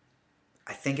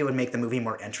 I think it would make the movie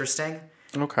more interesting.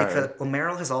 Okay. Because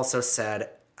Meryl has also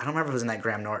said, I don't remember if it was in that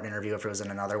Graham Norton interview or if it was in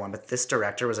another one, but this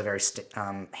director was a very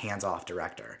hands-off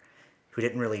director who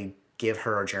didn't really give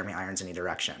her or Jeremy Irons any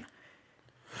direction.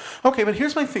 Okay, but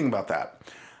here's my thing about that.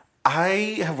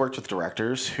 I have worked with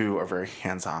directors who are very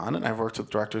hands-on, and I've worked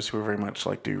with directors who are very much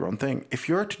like, do your own thing. If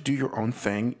you're to do your own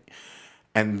thing,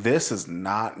 and this is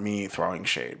not me throwing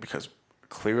shade, because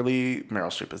clearly Meryl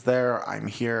Streep is there, I'm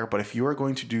here, but if you are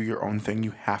going to do your own thing,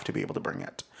 you have to be able to bring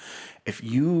it. If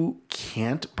you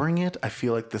can't bring it, I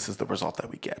feel like this is the result that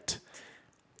we get.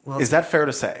 Well, is that fair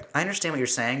to say? I understand what you're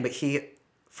saying, but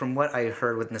from what I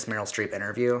heard with this Meryl Streep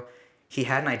interview, he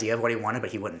had an idea of what he wanted, but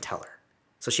he wouldn't tell her.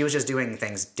 So she was just doing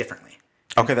things differently.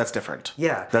 Okay, that's different.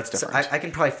 Yeah. That's different. So I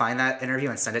can probably find that interview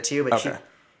and send it to you, but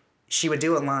she would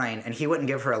do a line, and he wouldn't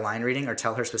give her a line reading or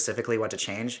tell her specifically what to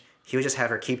change. He would just have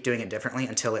her keep doing it differently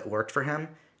until it worked for him,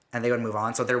 and they would move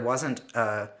on. So there wasn't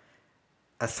a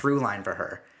through line for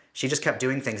her. She just kept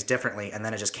doing things differently, and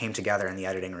then it just came together in the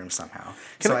editing room somehow.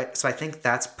 So I think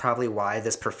that's probably why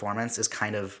this performance is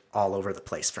kind of all over the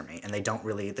place for me, and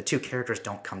the two characters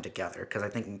don't come together, because I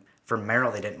think for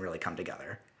Meryl, they didn't really come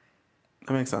together.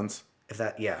 That makes sense.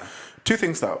 Two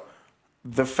things, though.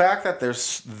 The fact that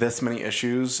there's this many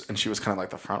issues, and she was kind of like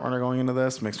the front runner going into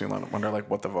this, makes me wonder like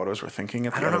what the voters were thinking.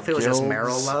 I don't know if it was just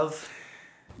Meryl love.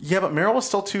 Yeah, but Meryl was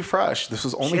still too fresh. This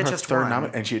was only her third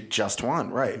nomination, and she had just won,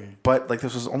 right? Mm-hmm. But like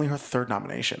this was only her third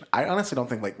nomination. I honestly don't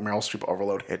think like Meryl Streep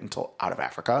overload hit until Out of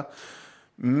Africa.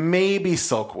 Maybe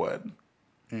Silkwood.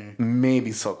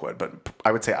 Maybe Silkwood, but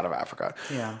I would say Out of Africa.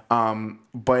 Yeah.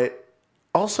 But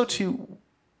also too,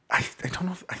 I don't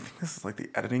know. I think this is like the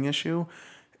editing issue.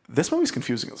 This movie's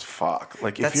confusing as fuck.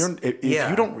 Like if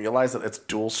you don't realize that it's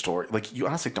dual story, like you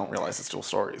honestly don't realize it's dual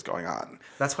stories going on.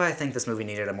 That's why I think this movie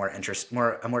needed a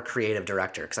more creative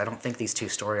director, because I don't think these two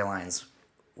storylines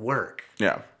work.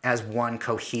 Yeah. As one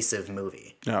cohesive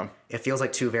movie. Yeah. It feels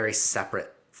like two very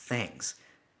separate things.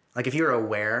 Like if you're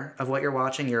aware of what you're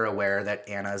watching, you're aware that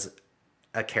Anna's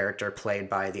a character played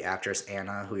by the actress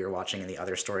Anna, who you're watching in the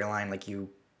other storyline. Like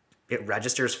it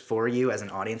registers for you as an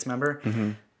audience member.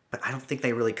 Mm-hmm. But I don't think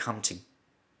they really come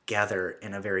together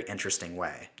in a very interesting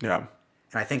way. Yeah. And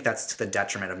I think that's to the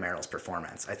detriment of Meryl's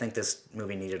performance. I think this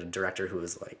movie needed a director who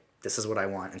was like, this is what I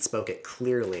want, and spoke it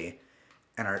clearly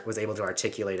and was able to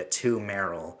articulate it to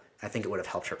Meryl. I think it would have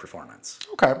helped her performance.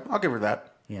 Okay, I'll give her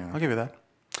that. Yeah. I'll give you that.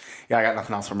 Yeah, I got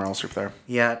nothing else for Meryl Streep there.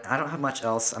 Yeah, I don't have much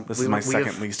else. This is my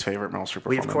second least favorite Meryl Streep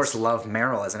performance. We, of course, love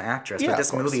Meryl as an actress, but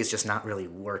this movie is just not really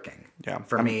working. Yeah.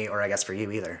 For me, or I guess for you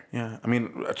either. Yeah. I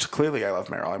mean, clearly I love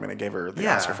Meryl. I mean, I gave her the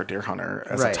Oscar for Deer Hunter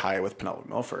as a tie with Penelope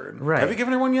Milford. Right. Have you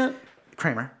given her one yet?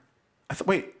 Kramer.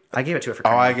 Wait, I gave it to her for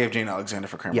Kramer. Kramer. Oh, I gave Jane Alexander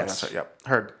for Kramer. Yes. That's right. Yep.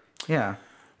 Heard. Yeah.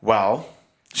 Well,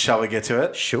 shall we get to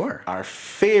it? Sure. Our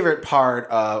favorite part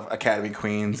of Academy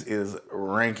Queens is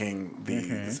ranking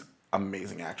these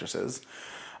amazing actresses.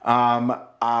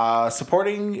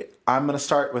 Supporting, I'm going to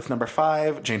start with number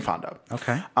 5, Jane Fonda.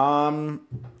 Okay.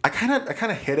 I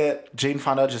kind of hit it. Jane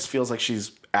Fonda just feels like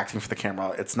she's acting for the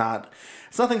camera. It's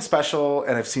nothing special,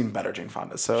 and I've seen better Jane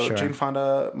Fonda. So Sure. Jane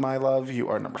Fonda, my love, you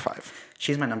are number 5.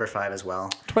 She's my number 5 as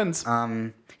well. Twins.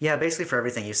 Yeah, basically for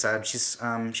everything you said, she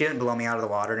didn't blow me out of the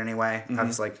water in any way. I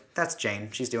was like, that's Jane.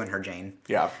 She's doing her Jane.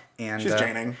 Yeah. And She's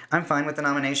Janing. I'm fine with the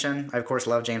nomination. I of course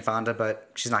love Jane Fonda, but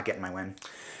she's not getting my win.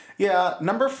 Yeah,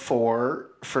 number 4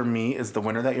 for me is the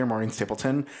winner that year, Maureen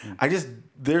Stapleton.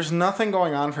 There's nothing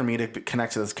going on for me to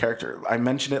connect to this character. I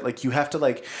mentioned it, like, you have to,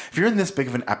 like, if you're in this big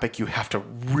of an epic, you have to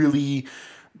really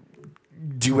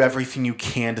do everything you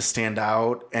can to stand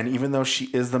out. And even though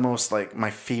she is the most, like, my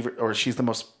favorite, or she's the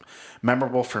most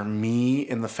memorable for me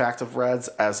in the fact of Reds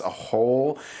as a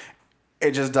whole,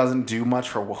 it just doesn't do much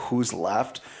for who's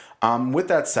left. With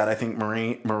that said, I think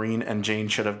Maureen and Jane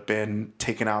should have been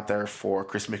taken out there for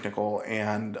Chris McNichol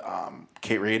and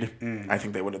Kate Reid. I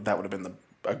think that would have been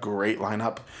a great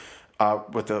lineup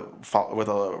with the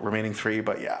remaining 3.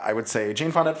 But yeah, I would say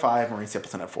Jane Fonda at 5, Maureen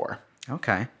Stapleton at 4.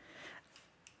 Okay.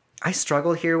 I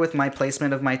struggle here with my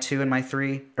placement of my 2 and my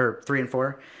 3, or 3 and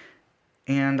 4,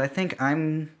 and I think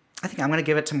I'm going to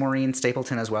give it to Maureen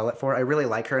Stapleton as well at 4. I really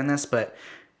like her in this, but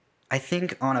I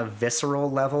think on a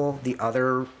visceral level, the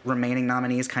other remaining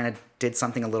nominees kind of did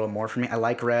something a little more for me. I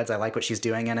like Reds. I like what she's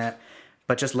doing in it.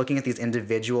 But just looking at these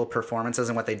individual performances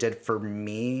and what they did for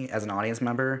me as an audience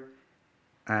member,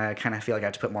 I kind of feel like I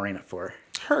have to put Maureen at 4.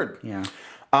 Heard. Yeah.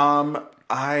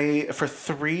 For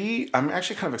 3, I'm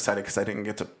actually kind of excited because I didn't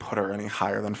get to put her any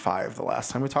higher than 5 the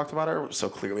last time we talked about her. So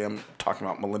clearly I'm talking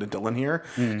about Melinda Dillon here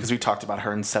because we talked about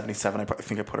her in 77. I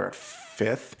think I put her at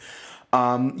 5th.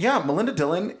 Melinda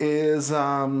Dillon is,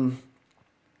 I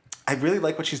really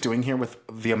like what she's doing here with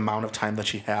the amount of time that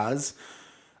she has.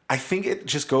 I think it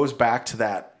just goes back to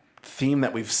that theme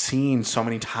that we've seen so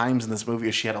many times in this movie.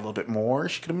 If she had a little bit more,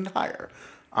 she could have been higher.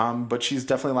 But she's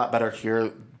definitely a lot better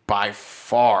here by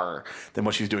far than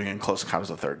what she's doing in Close Encounters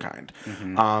of the Third Kind.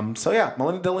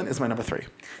 Melinda Dillon is my number 3.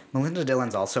 Melinda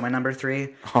Dillon's also my number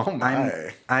 3. Oh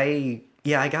my. I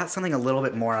got something a little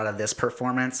bit more out of this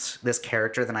performance, this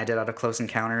character, than I did out of Close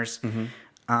Encounters.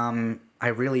 I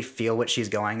really feel what she's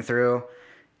going through.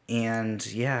 And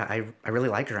yeah, I really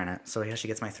like her in it. So yeah, she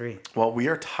gets my 3. Well, we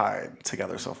are tied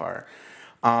together so far.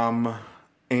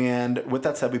 And with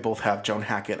that said, we both have Joan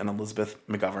Hackett and Elizabeth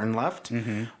McGovern left.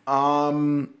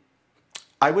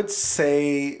 I would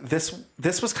say this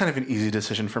was kind of an easy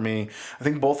decision for me. I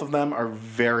think both of them are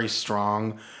very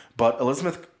strong, but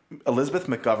Elizabeth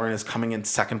McGovern is coming in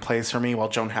second place for me, while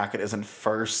Joan Hackett is in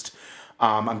first.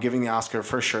 I'm giving the Oscar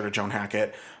for sure to Joan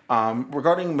Hackett.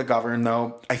 Regarding McGovern,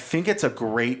 though, I think it's a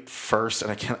great first,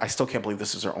 and I still can't believe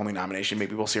this is her only nomination.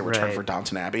 Maybe we'll see a return for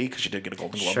Downton Abbey because she did get a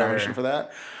Golden Globe nomination for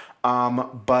that.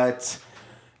 But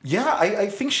yeah, I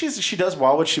think she does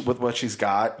well with what she's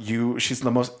got. She's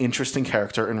the most interesting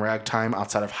character in Ragtime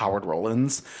outside of Howard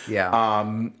Rollins. Yeah.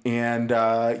 I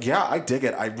dig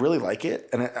it. I really like it.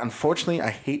 And unfortunately,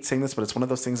 I hate saying this, but it's one of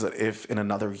those things that if in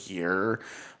another year,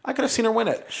 I could have seen her win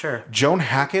it. Sure. Joan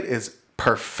Hackett is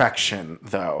perfection,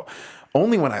 though.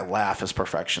 Only when I laugh is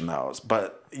perfection, though.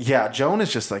 But yeah, Joan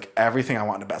is just like everything I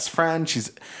want in a best friend.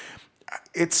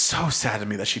 It's so sad to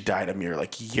me that she died a mere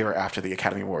year after the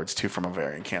Academy Awards too from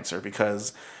ovarian cancer,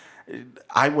 because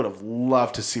I would have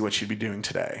loved to see what she'd be doing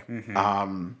today.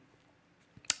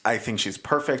 I think she's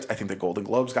perfect. I think the Golden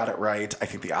Globes got it right. I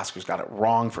think the Oscars got it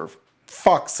wrong. For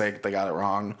fuck's sake, they got it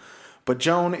wrong. But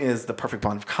Joan is the perfect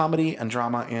blend of comedy and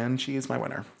drama, and she is my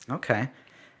winner. Okay.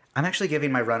 I'm actually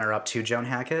giving my runner-up to Joan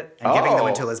Hackett and giving the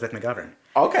win to Elizabeth McGovern.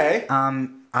 Okay.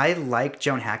 I like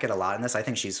Joan Hackett a lot in this. I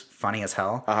think she's funny as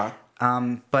hell.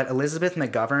 But Elizabeth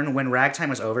McGovern, when Ragtime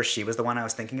was over, she was the one I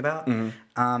was thinking about.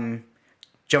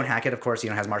 Joan Hackett, of course,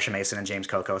 has Marsha Mason and James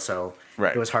Coco, so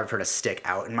it was hard for her to stick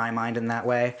out in my mind in that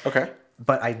way. Okay.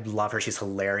 But I love her. She's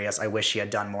hilarious. I wish she had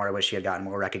done more. I wish she had gotten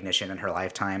more recognition in her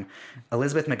lifetime.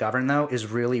 Elizabeth McGovern, though, is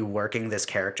really working this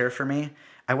character for me.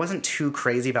 I wasn't too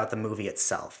crazy about the movie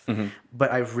itself,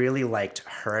 but I really liked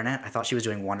her in it. I thought she was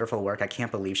doing wonderful work. I can't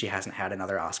believe she hasn't had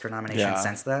another Oscar nomination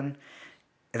since then.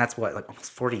 And that's what,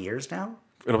 almost 40 years now?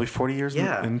 It'll be 40 years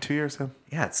in 2 years then?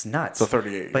 Yeah, it's nuts. So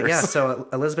 38 years. But yeah, so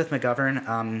Elizabeth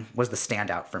McGovern was the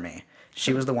standout for me.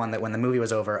 She was the one that when the movie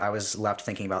was over, I was left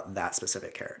thinking about that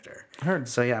specific character. Heard.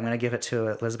 So yeah, I'm going to give it to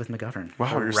Elizabeth McGovern.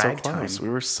 Wow, we were so close. We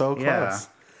were so close. Yeah.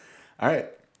 All right,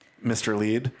 Mr.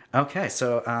 Lead. Okay,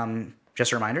 so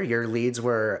Just a reminder, your leads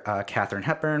were Katharine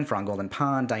Hepburn for On Golden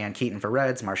Pond, Diane Keaton for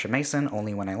Reds, Marsha Mason,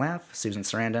 Only When I Laugh, Susan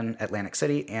Sarandon, Atlantic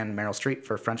City, and Meryl Streep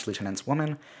for French Lieutenant's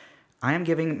Woman. I am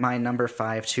giving my number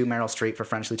 5 to Meryl Streep for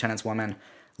French Lieutenant's Woman.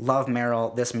 Love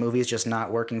Meryl. This movie is just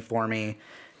not working for me.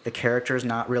 The character's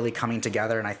not really coming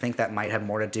together, and I think that might have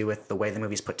more to do with the way the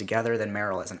movie's put together than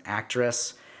Meryl as an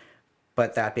actress.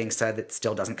 But that being said, it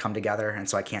still doesn't come together, and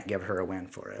so I can't give her a win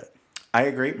for it. I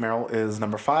agree. Meryl is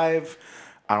number 5.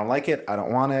 I don't like it. I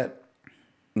don't want it.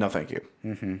 No, thank you.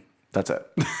 Mm-hmm. That's it.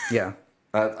 Yeah.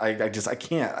 I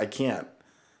can't.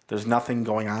 There's nothing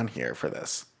going on here for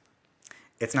this.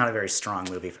 It's not a very strong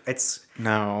movie.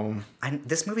 No.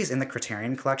 This movie's in the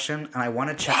Criterion Collection, and I want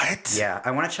to check. What? Yeah,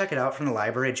 I want to check it out from the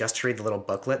library just to read the little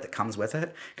booklet that comes with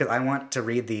it, because I want to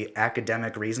read the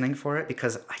academic reasoning for it,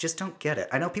 because I just don't get it.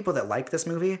 I know people that like this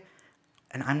movie,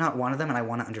 and I'm not one of them, and I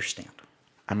want to understand.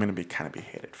 I'm gonna be kind of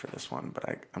hated for this one, but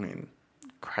I mean,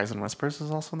 Cries and Whispers is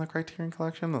also in the Criterion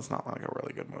Collection. That's not like a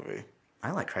really good movie.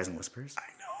 I like Cries and Whispers.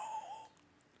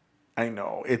 I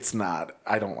know. It's not.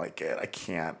 I don't like it. I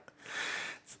can't.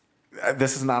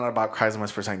 This is not about Cries and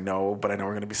Whispers, I know, but I know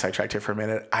we're going to be sidetracked here for a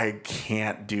minute. I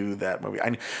can't do that movie.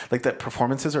 Like, the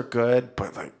performances are good,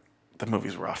 but like the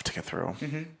movie's rough to get through.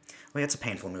 Mm-hmm. Well, it's a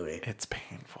painful movie. It's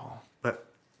painful. But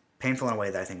painful in a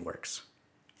way that I think works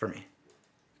for me.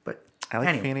 But I like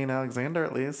anyway. Fanny and Alexander,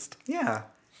 at least. Yeah.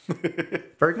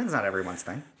 Bergman's not everyone's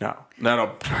thing. No.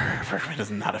 Bergman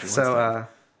is not everyone's thing. So,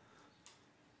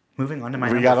 moving on to my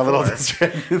we number got a little 4.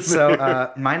 distracted.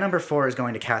 So my number 4 is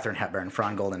going to Katharine Hepburn for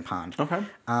On Golden Pond. Okay.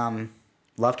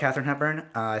 Love Katharine Hepburn.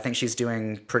 I think she's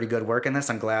doing pretty good work in this.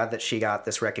 I'm glad that she got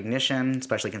this recognition,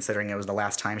 especially considering it was the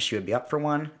last time she would be up for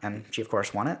one, and she, of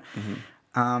course, won it.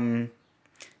 Mm-hmm.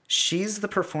 She's the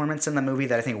performance in the movie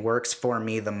that I think works for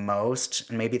me the most,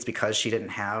 and maybe it's because she didn't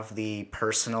have the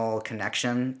personal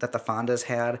connection that the Fondas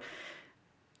had.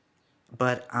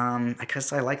 But I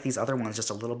guess I like these other ones just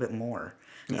a little bit more.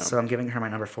 Yeah. So I'm giving her my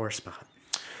number 4 spot.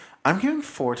 I'm giving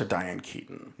 4 to Diane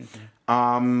Keaton.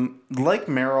 Mm-hmm. Like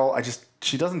Meryl,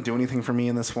 she doesn't do anything for me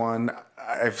in this one.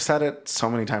 I've said it so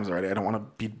many times already. I don't want to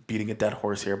be beating a dead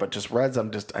horse here, but just Reds,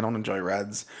 I don't enjoy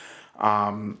Reds.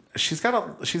 She's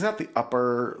got the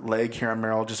upper leg here on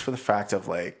Meryl just for the fact of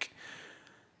like,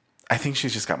 I think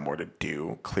she's just got more to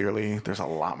do. Clearly, there's a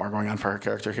lot more going on for her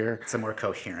character here. It's a more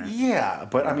coherent. Yeah,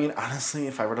 but I mean, honestly,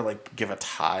 if I were to like give a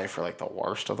tie for like the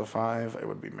worst of the 5, it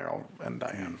would be Meryl and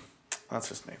Diane. That's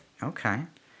just me. Okay.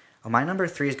 Well, my number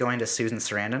 3 is going to Susan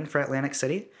Sarandon for Atlantic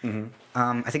City. Mm-hmm.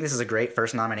 I think this is a great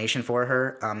first nomination for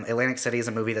her. Atlantic City is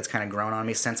a movie that's kind of grown on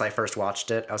me since I first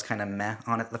watched it. I was kind of meh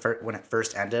on it when it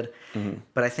first ended. Mm-hmm.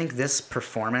 But I think this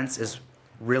performance is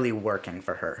really working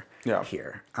for her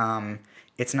here.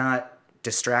 It's not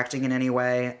distracting in any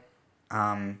way.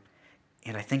 And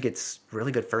I think it's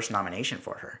really good first nomination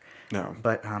for her. No.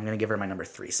 But I'm going to give her my number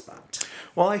 3 spot.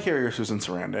 Well, I hear you're Susan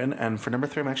Sarandon, and for number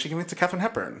 3, I'm actually giving it to Katharine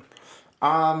Hepburn.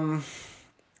 I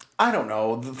don't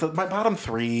know. My bottom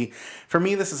 3, for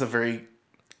me, this is a very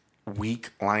weak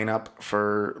lineup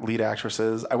for lead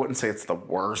actresses. I wouldn't say it's the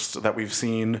worst that we've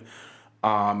seen,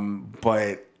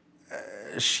 but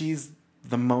she's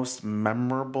the most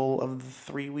memorable of the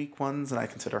 3 weak ones, and I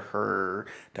consider her,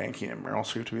 Diane Keaton, and Meryl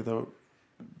Streep to be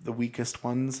the weakest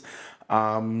ones.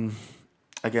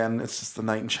 Again, it's just the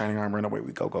knight in shining armor and away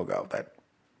we go, go, go. That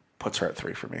puts her at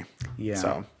 3 for me. Yeah.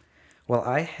 So, well,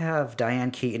 I have Diane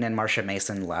Keaton and Marsha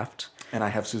Mason left. And I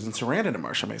have Susan Sarandon and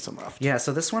Marsha Mason left. Yeah,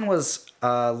 so this one was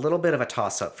a little bit of a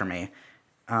toss-up for me.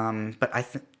 But I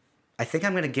think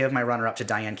I'm going to give my runner-up to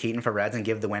Diane Keaton for Reds and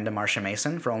give the win to Marsha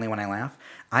Mason for Only When I Laugh.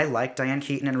 I like Diane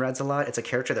Keaton in Reds a lot. It's a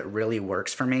character that really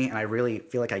works for me, and I really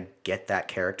feel like I get that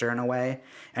character in a way.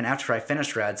 And after I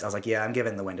finished Reds, I was like, yeah, I'm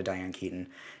giving the win to Diane Keaton.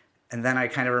 And then I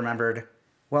kind of remembered,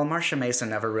 well, Marsha Mason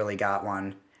never really got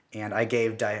one. And I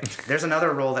gave Diane... There's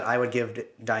another role that I would give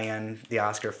Diane the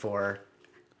Oscar for.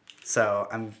 So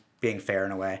I'm being fair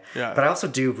in a way. Yeah. But I also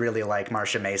do really like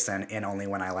Marsha Mason in Only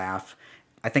When I Laugh.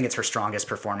 I think it's her strongest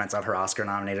performance of her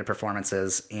Oscar-nominated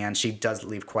performances. And she does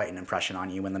leave quite an impression on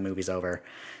you when the movie's over.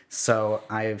 So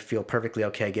I feel perfectly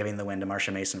okay giving the win to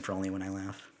Marsha Mason for Only When I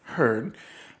Laugh. Heard.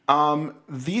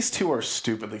 These two are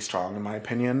stupidly strong, in my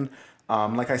opinion.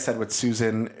 Like I said with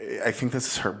Susan, I think this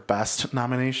is her best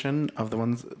nomination of the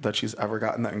ones that she's ever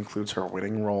gotten. That includes her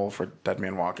winning role for Dead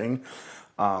Man Walking.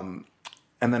 And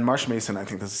then Marsha Mason, I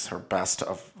think this is her best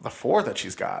of the 4 that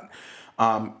she's got.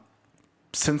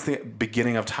 Since the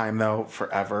beginning of time, though,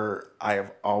 forever, I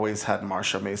have always had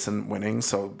Marsha Mason winning.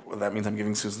 So that means I'm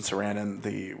giving Susan Sarandon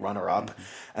the runner-up.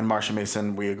 And Marsha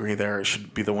Mason, we agree there,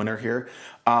 should be the winner here.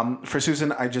 For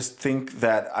Susan, I just think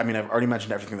that, I mean, I've already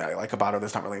mentioned everything that I like about her.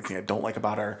 There's not really anything I don't like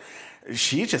about her.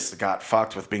 She just got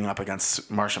fucked with being up against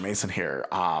Marsha Mason here.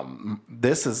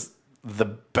 This is the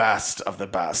best of the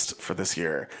best for this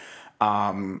year.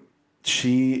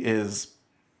 She is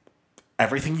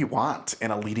everything you want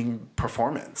in a leading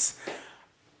performance.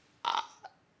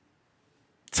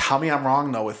 Tell me I'm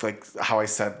wrong though with like how I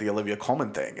said the Olivia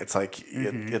Colman thing. It's like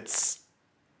it's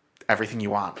everything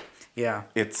you want. Yeah,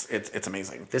 it's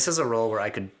amazing. This is a role where I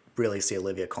could really see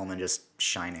Olivia Colman just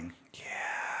shining.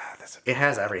 Yeah, it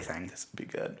has everything. This would be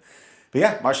good. But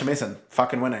yeah, Marsha Mason,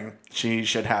 fucking winning. She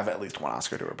should have at least one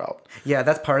Oscar to her belt. Yeah,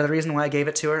 that's part of the reason why I gave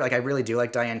it to her. Like, I really do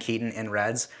like Diane Keaton in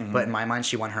Reds, but in my mind,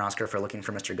 she won her Oscar for Looking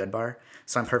for Mr. Goodbar.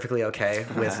 So I'm perfectly okay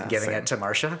with giving it to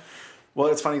Marsha.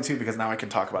 Well, it's funny, too, because now I can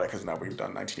talk about it because now we've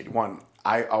done 1981.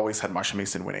 I always had Marsha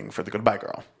Mason winning for The Goodbye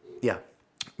Girl. Yeah.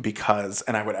 Because,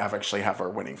 and I would actually have her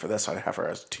winning for this, so I'd have her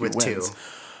as two with wins. 2.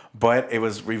 But it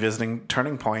was revisiting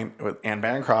Turning Point with Anne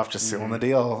Bancroft just sealing the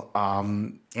deal.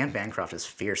 Anne Bancroft is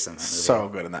fierce in that movie. So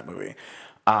good in that movie.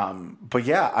 But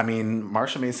yeah, I mean,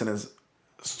 Marsha Mason is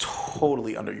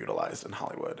totally underutilized in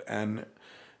Hollywood. And,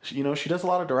 you know, she does a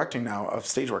lot of directing now of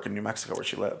stage work in New Mexico where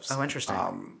she lives. Oh, interesting.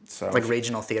 So like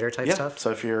regional theater type stuff? So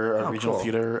if you're a regional cool.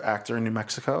 theater actor in New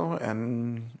Mexico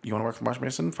and you want to work with Marsha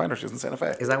Mason, find her. She's in Santa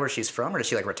Fe. Is that where she's from, or did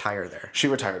she like retire there? She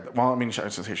retired. Well, I mean, I was going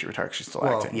to say she retired. She's still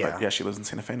acting. Yeah. But yeah, she lives in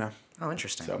Santa Fe now. Oh,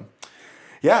 interesting. So,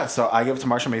 yeah, so I give it to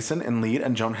Marsha Mason in lead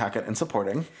and Joan Hackett in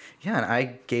supporting. Yeah, and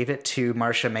I gave it to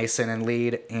Marsha Mason in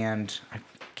lead, and I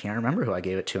can't remember who I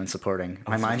gave it to in supporting.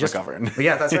 My mind just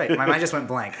yeah, that's right. My mind just went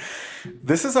blank.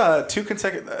 This is two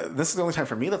consecutive. This is the only time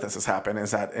for me that this has happened. Is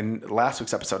that in last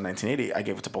week's episode, 1980, I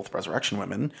gave it to both Resurrection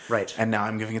Women, right? And now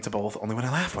I'm giving it to both Only When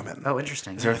I Laugh Women. Oh,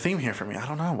 interesting. Is there a theme here for me? I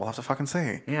don't know. We'll have to fucking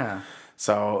see. Yeah.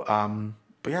 So,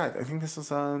 but yeah, I think this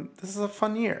is a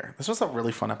fun year. This was a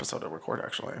really fun episode to record,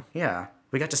 actually. Yeah.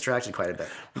 We got distracted quite a bit.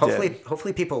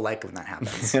 Hopefully people like when that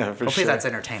happens. Yeah, for hopefully sure. that's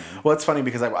entertaining. Well, it's funny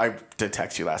because I did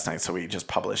text you last night, so we just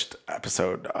published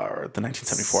episode or the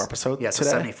 1974 episode. Yeah, so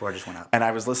today. 74 just went up. And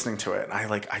I was listening to it, and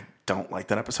I don't like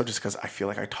that episode just because I feel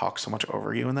like I talk so much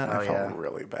over you in that. I felt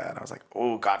really bad. I was like,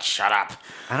 oh God, shut up.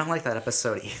 I don't like that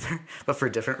episode either, but for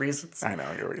different reasons. I know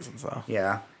your reasons though.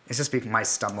 Yeah. It's just my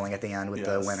stumbling at the end with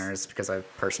the winners because I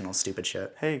have personal stupid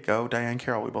shit. Hey, go Diane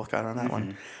Carroll. We both got on that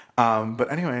one. But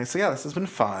anyway, so yeah, this has been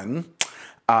fun. Do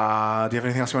you have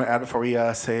anything else you want to add before we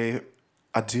say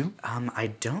adieu?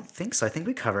 I don't think so. I think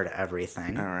we covered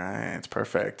everything. All right, it's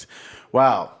perfect.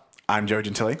 Well, I'm Joe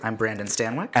Gentili. I'm Brandon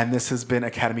Stanwyck. And this has been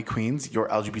Academy Queens, your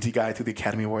LGBT guide through the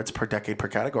Academy Awards per decade per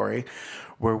category,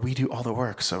 where we do all the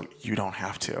work so you don't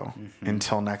have to.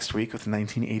 Until next week with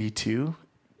 1982.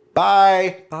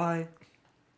 Bye. Bye.